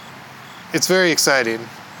it's very exciting,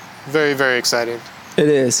 very, very exciting. It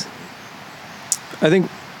is. I think,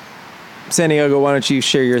 Santiago, why don't you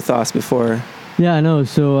share your thoughts before? Yeah, no.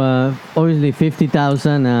 So obviously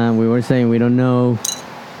 50,000. We were saying we don't know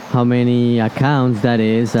how many accounts that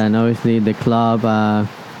is, and obviously the club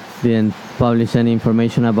didn't publish any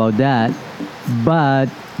information about that. But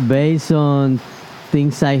based on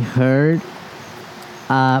things I heard,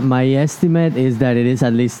 my estimate is that it is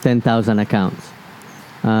at least 10,000 accounts.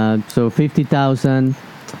 So 50,000.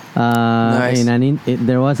 Nice.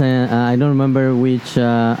 There was I don't remember which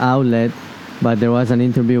outlet, but there was an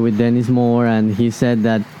interview with Dennis Moore, and he said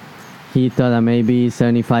that he thought that maybe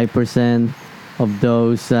 75% of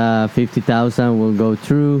those 50,000 will go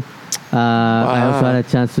through. I also had a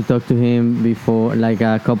chance to talk to him before, like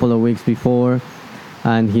a couple of weeks before,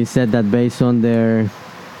 and he said that based on their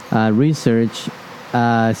research,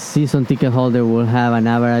 season ticket holder will have an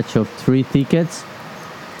average of 3 tickets.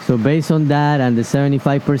 So based on that and the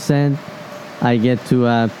 75%, I get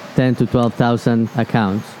to 10 to 12,000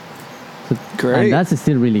 accounts. So, Great. and that's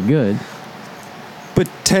still really good. But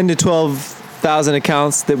 10 to 12,000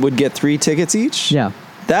 accounts that would get 3 tickets each? Yeah.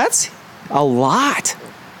 That's a lot.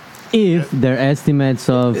 If their estimates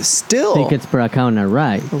of Still. tickets per account are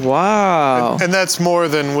right. Wow. And that's more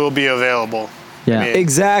than will be available. Yeah.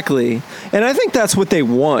 Exactly. And I think that's what they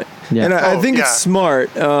want. Yeah. And I Oh, think yeah. it's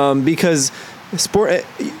smart because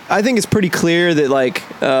I think it's pretty clear that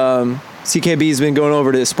CKB has been going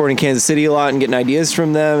over to Sporting Kansas City a lot and getting ideas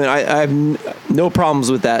from them. And I have no problems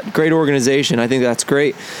with that. Great organization. I think that's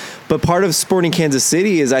great. But part of Sporting Kansas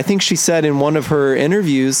City is, I think she said in one of her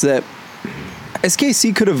interviews that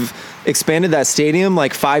SKC could have expanded that stadium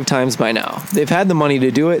like 5 times by now. They've had the money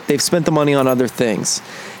to do it. They've spent the money on other things.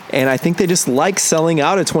 And I think they just like selling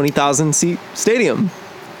out a 20,000 seat stadium.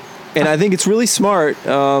 And I think it's really smart.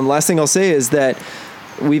 Last thing I'll say is that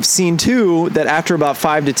we've seen too that after about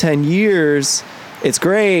 5 to 10 years, it's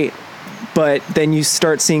great. But then you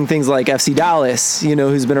start seeing things like FC Dallas,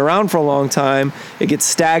 who's been around for a long time. It gets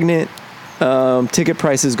stagnant. Ticket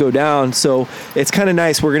prices go down. So it's kind of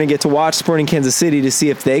nice. We're going to get to watch Sporting Kansas City to see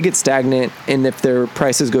if they get stagnant and if their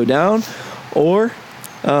prices go down.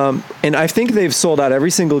 And I think they've sold out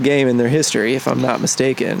every single game in their history, if I'm not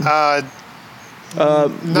mistaken.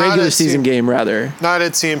 Regular season game, rather. Not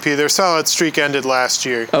at CMP. Their solid streak ended last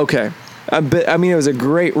year. Okay. But, it was a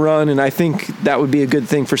great run, and I think that would be a good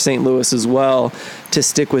thing for St. Louis as well to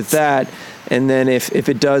stick with that. And then if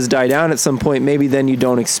it does die down at some point, maybe then you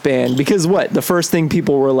don't expand. Because the first thing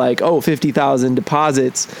people were like, 50,000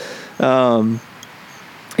 deposits,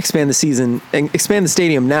 expand the season, expand the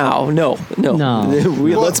stadium now. No.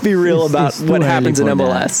 Let's be real about what happens in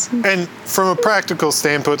MLS. And from a practical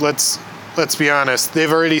standpoint, let's be honest.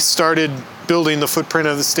 They've already started building the footprint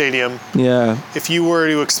of the stadium. Yeah. If you were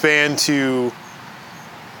to expand to...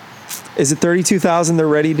 Is it 32,000 they're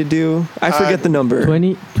ready to do? I forget the number.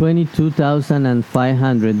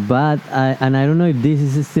 22,500. But I don't know if this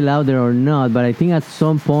is still out there or not, but I think at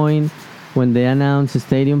some point when they announced the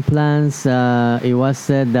stadium plans, it was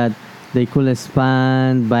said that they could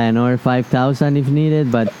expand by another 5,000 if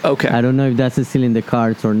needed, but okay. I don't know if that's still in the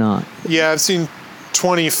cards or not. Yeah, I've seen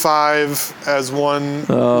 25 as one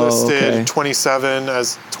listed, okay.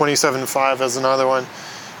 27.5 as another one.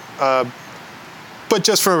 But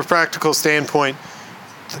just from a practical standpoint,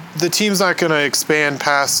 the team's not going to expand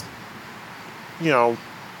past,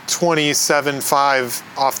 27.5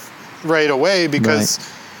 off right away because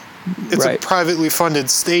it's a privately funded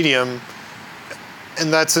stadium,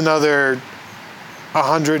 and that's another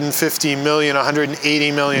 $150 million,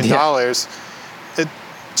 $180 million. Yeah. It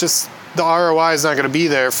just, the ROI is not going to be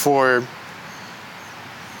there for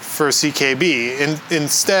CKB.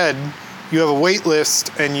 Instead, you have a wait list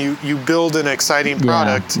and you build an exciting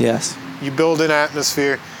product. Yeah. Yes. You build an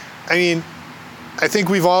atmosphere. I mean, I think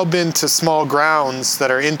we've all been to small grounds that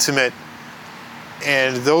are intimate,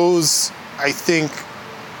 and those, I think,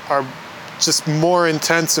 are just more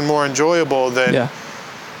intense and more enjoyable than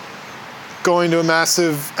going to a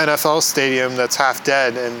massive NFL stadium that's half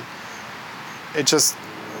dead, and it just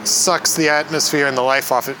sucks the atmosphere and the life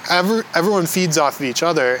off it. Everyone feeds off of each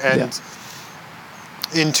other, and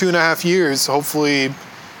in 2.5 years, hopefully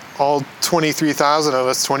all 23,000 of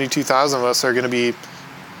us, 22,000 of us are going to be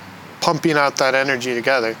pumping out that energy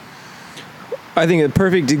together. I think a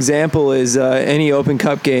perfect example is any Open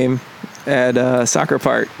Cup game at Soccer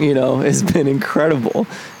Park, has been incredible.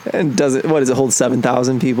 And what does it hold,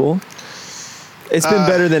 7,000 people? It's been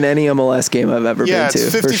better than any MLS game I've ever been to. Yeah,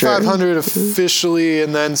 it's 5,500 officially,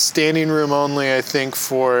 and then standing room only, I think,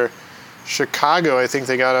 for Chicago. I think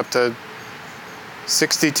they got up to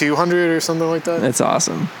 6,200 or something like that. That's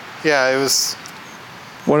awesome. Yeah, it was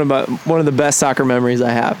one of the best soccer memories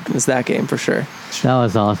I have is that game for sure. That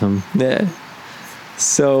was awesome. Yeah.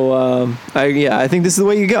 So I think this is the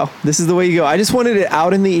way you go. This is the way you go. I just wanted it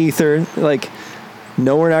out in the ether. Like,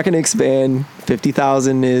 no, we're not going to expand.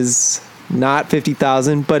 50,000 is not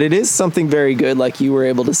 50,000, but it is something very good. Like you were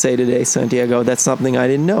able to say today, Santiago. That's something I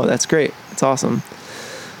didn't know. That's great. It's awesome.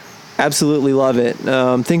 Absolutely love it.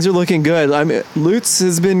 Things are looking good. I mean, Lutz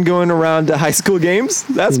has been going around to high school games.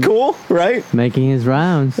 That's cool, right? Making his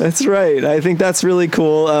rounds. That's right. I think that's really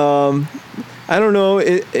cool. I don't know.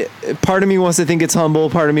 Part of me wants to think it's humble.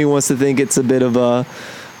 Part of me wants to think it's a bit of a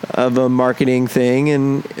marketing thing,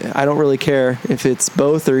 and I don't really care if it's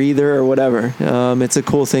both or either or whatever. It's a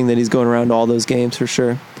cool thing that he's going around to all those games for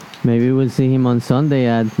sure. Maybe we'll see him on Sunday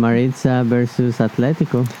at Maritza versus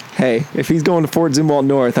Atletico. Hey, if he's going to Fort Zumwalt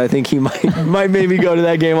North, I think he might maybe go to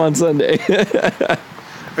that game on Sunday. I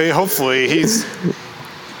mean, hopefully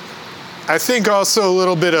I think also a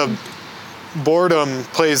little bit of boredom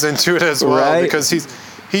plays into it as well, right? Because he's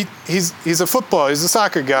a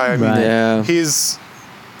soccer guy. I mean, Right. Yeah.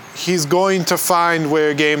 He's going to find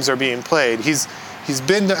where games are being played. He's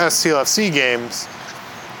been to STLFC games.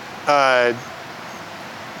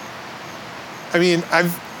 I mean,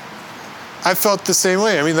 I've felt the same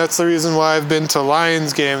way. I mean, that's the reason why I've been to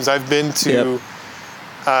Lions games. I've been to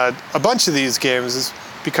a bunch of these games is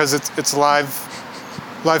because it's live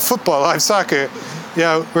football, live soccer.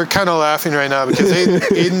 Yeah, we're kind of laughing right now because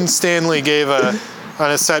Aiden Stanley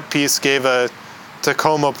on a set piece gave a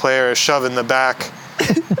Tacoma player a shove in the back.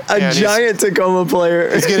 A giant Tacoma player.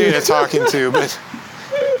 He's getting a talking to, but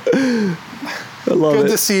I love good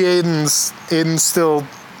it. to see Aiden's still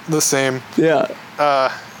the same. Yeah.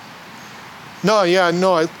 No,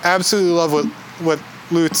 I absolutely love what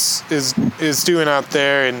Lutz is doing out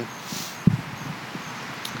there, and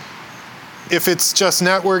if it's just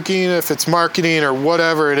networking, if it's marketing or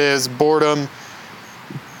whatever it is, boredom,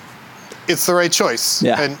 it's the right choice.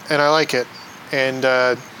 Yeah. And I like it. And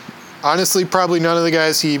honestly, probably none of the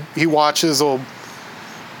guys he watches will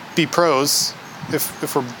be pros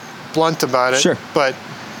if we're blunt about it. Sure. But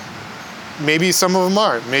maybe some of them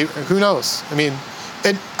are. Maybe, who knows? I mean,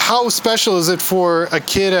 and how special is it for a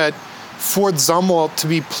kid at Fort Zumwalt to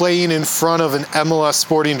be playing in front of an MLS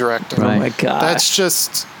sporting director? Right. Oh my God.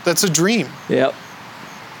 That's a dream. Yep.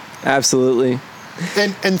 Absolutely.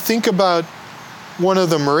 And think about one of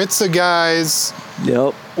the Maritza guys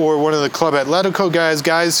Yep. or one of the Club Atletico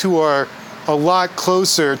guys who are a lot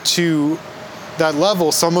closer to that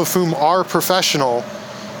level, some of whom are professional,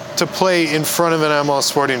 to play in front of an MLS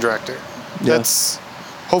sporting director. Yeah. That's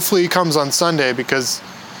hopefully he comes on Sunday, because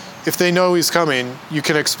if they know he's coming, you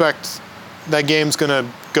can expect that game's going to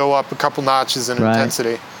go up a couple notches in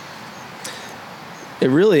intensity. It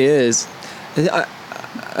really is.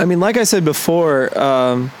 I mean, like I said before,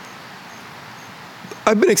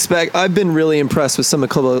 I've been really impressed with some of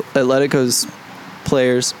Club Atletico's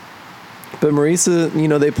players, but Marisa,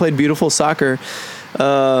 they played beautiful soccer.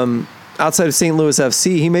 Outside of St. Louis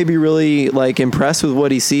FC, he may be really impressed with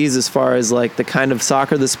what he sees as far as the kind of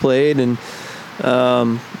soccer that's played. And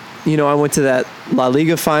I went to that La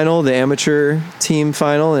Liga final, the amateur team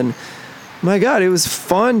final, and my God, it was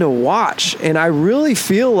fun to watch. And I really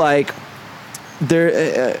feel like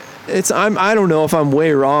I don't know if I'm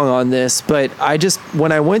way wrong on this, but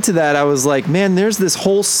when I went to that, I was like, man, there's this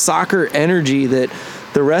whole soccer energy that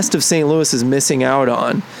the rest of St. Louis is missing out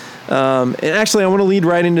on. And actually, I want to lead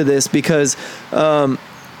right into this because I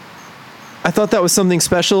thought that was something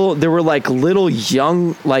special. There were little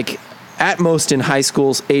young, at most in high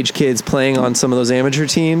school age kids playing on some of those amateur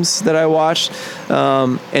teams that I watched.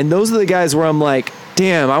 And those are the guys where I'm like,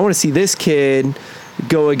 damn, I want to see this kid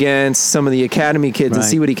go against some of the academy kids and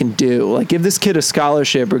see what he can do. Give this kid a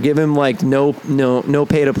scholarship or give him no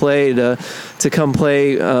pay to play to come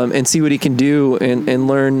play and see what he can do and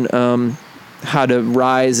learn how to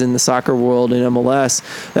rise in the soccer world in MLS.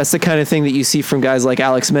 That's the kind of thing that you see from guys like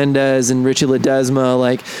Alex Mendez and Richie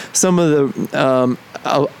Ledesma, some of the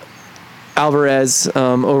Alvarez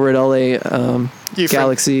over at LA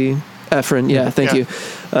Galaxy. Efren, yeah, thank you.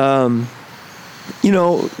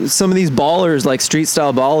 some of these ballers, like street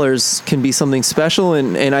style ballers, can be something special,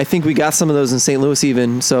 and I think we got some of those in St. Louis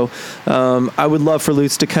even. So I would love for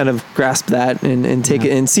Lutz to kind of grasp that and take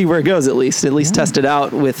it and see where it goes, at least test it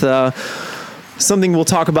out with something we'll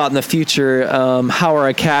talk about in the future, how our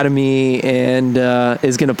academy and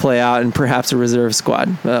is going to play out, and perhaps a reserve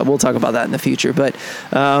squad. We'll talk about that in the future. But,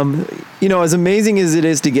 as amazing as it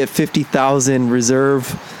is to get 50,000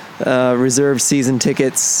 reserve season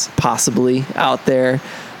tickets possibly out there,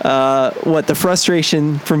 the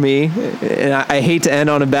frustration for me, and I hate to end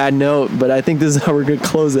on a bad note, but I think this is how we're going to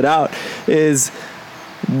close it out, is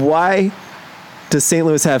why does St.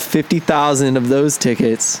 Louis have 50,000 of those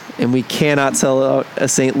tickets and we cannot sell out a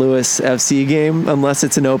St. Louis FC game unless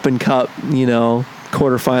it's an Open Cup,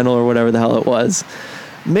 quarterfinal or whatever the hell it was?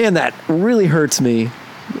 Man, that really hurts me.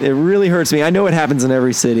 It really hurts me. I know it happens in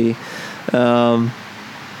every city, but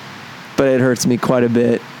it hurts me quite a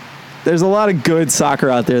bit. There's a lot of good soccer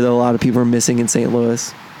out there that a lot of people are missing in St.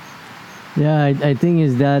 Louis. Yeah, I think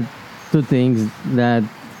it's that two things, that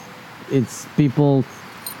it's people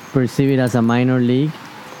perceive it as a minor league,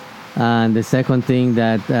 and the second thing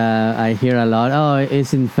that I hear a lot,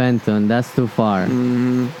 it's in Fenton, that's too far.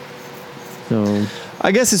 So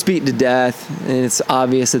I guess it's beaten to death, and it's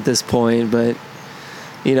obvious at this point, but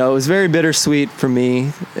it was very bittersweet for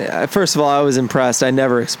me. First of all, I was impressed. I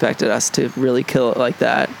never expected us to really kill it like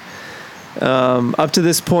that. Up to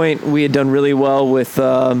this point, we had done really well with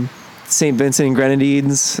St. Vincent and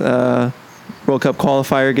Grenadines World Cup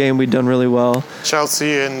qualifier game. We'd done really well.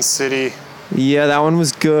 Chelsea and City. Yeah, that one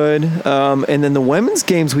was good. And then the women's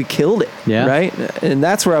games, we killed it. Yeah. Right? And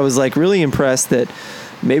that's where I was really impressed that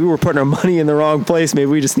maybe we're putting our money in the wrong place. Maybe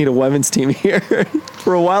we just need a women's team here.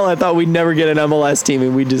 For a while, I thought we'd never get an MLS team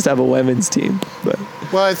and we'd just have a women's team.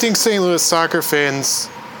 Well, I think St. Louis soccer fans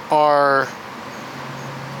are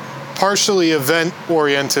partially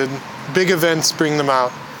event-oriented. Big events bring them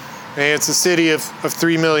out. And it's a city of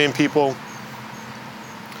 3 million people.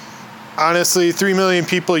 Honestly, 3 million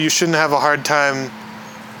people, you shouldn't have a hard time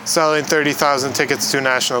selling 30,000 tickets to a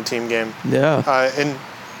national team game. Yeah. And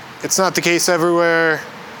it's not the case everywhere.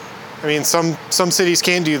 I mean, some cities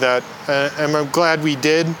can do that, and I'm glad we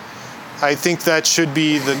did. I think that should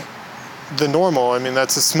be the normal. I mean,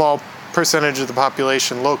 that's a small percentage of the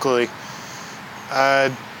population locally.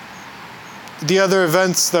 The other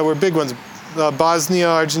events that were big ones, the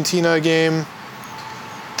Bosnia-Argentina game,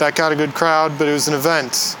 that got a good crowd, but it was an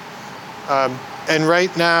event. And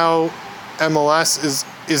right now, MLS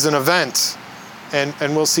is an event,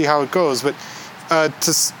 and we'll see how it goes. But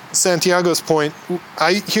to Santiago's point,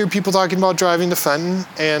 I hear people talking about driving to Fenton,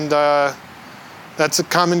 and that's a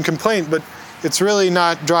common complaint, but it's really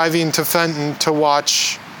not driving to Fenton to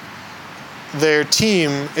watch their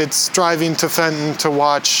team. It's driving to Fenton to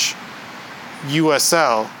watch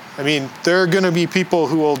USL. I mean, there are going to be people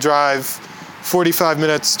who will drive 45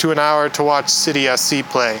 minutes to an hour to watch City SC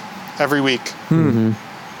play every week. Mm-hmm.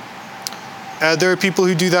 There are people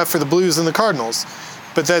who do that for the Blues and the Cardinals,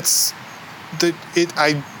 but at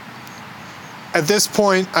this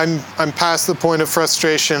point, I'm past the point of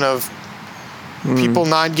frustration of people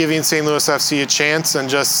not giving St. Louis FC a chance, and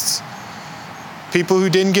just people who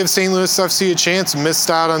didn't give St. Louis FC a chance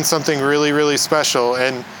missed out on something really, really special,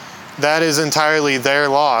 and that is entirely their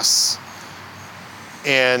loss.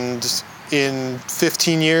 And in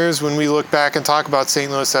 15 years, when we look back and talk about St.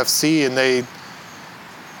 Louis FC and they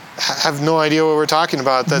have no idea what we're talking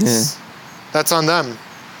about, that's on them.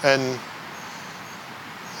 And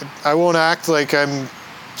I won't act like I'm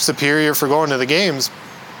superior for going to the games,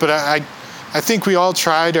 but I think we all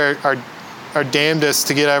tried our damnedest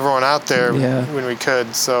to get everyone out there when we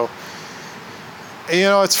could. So,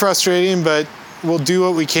 it's frustrating, but we'll do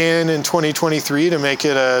what we can in 2023 to make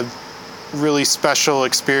it a really special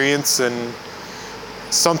experience and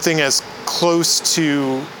something as close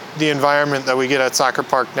to the environment that we get at Soccer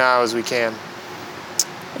Park now as we can.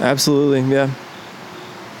 Absolutely, yeah.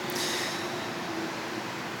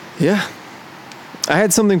 Yeah. I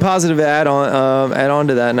had something positive to add on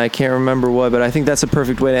to that, and I can't remember what, but I think that's a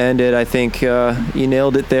perfect way to end it. I think you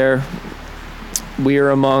nailed it there. We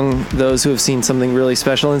are among those who have seen something really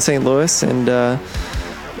special in St. Louis, and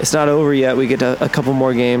it's not over yet. We get a couple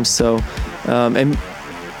more games, so and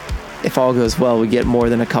if all goes well, we get more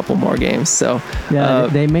than a couple more games. So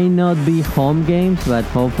they may not be home games, but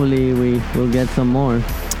hopefully we will get some more.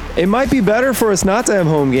 It might be better for us not to have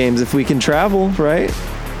home games if we can travel, right?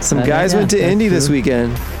 Some guys went to Indy this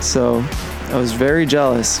weekend, so I was very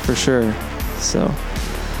jealous for sure. So,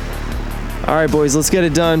 all right, boys, let's get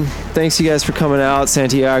it done. Thanks, you guys, for coming out.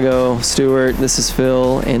 Santiago, Stuart, this is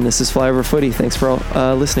Phil, and this is Flyover Footy. Thanks for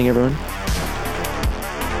listening, everyone.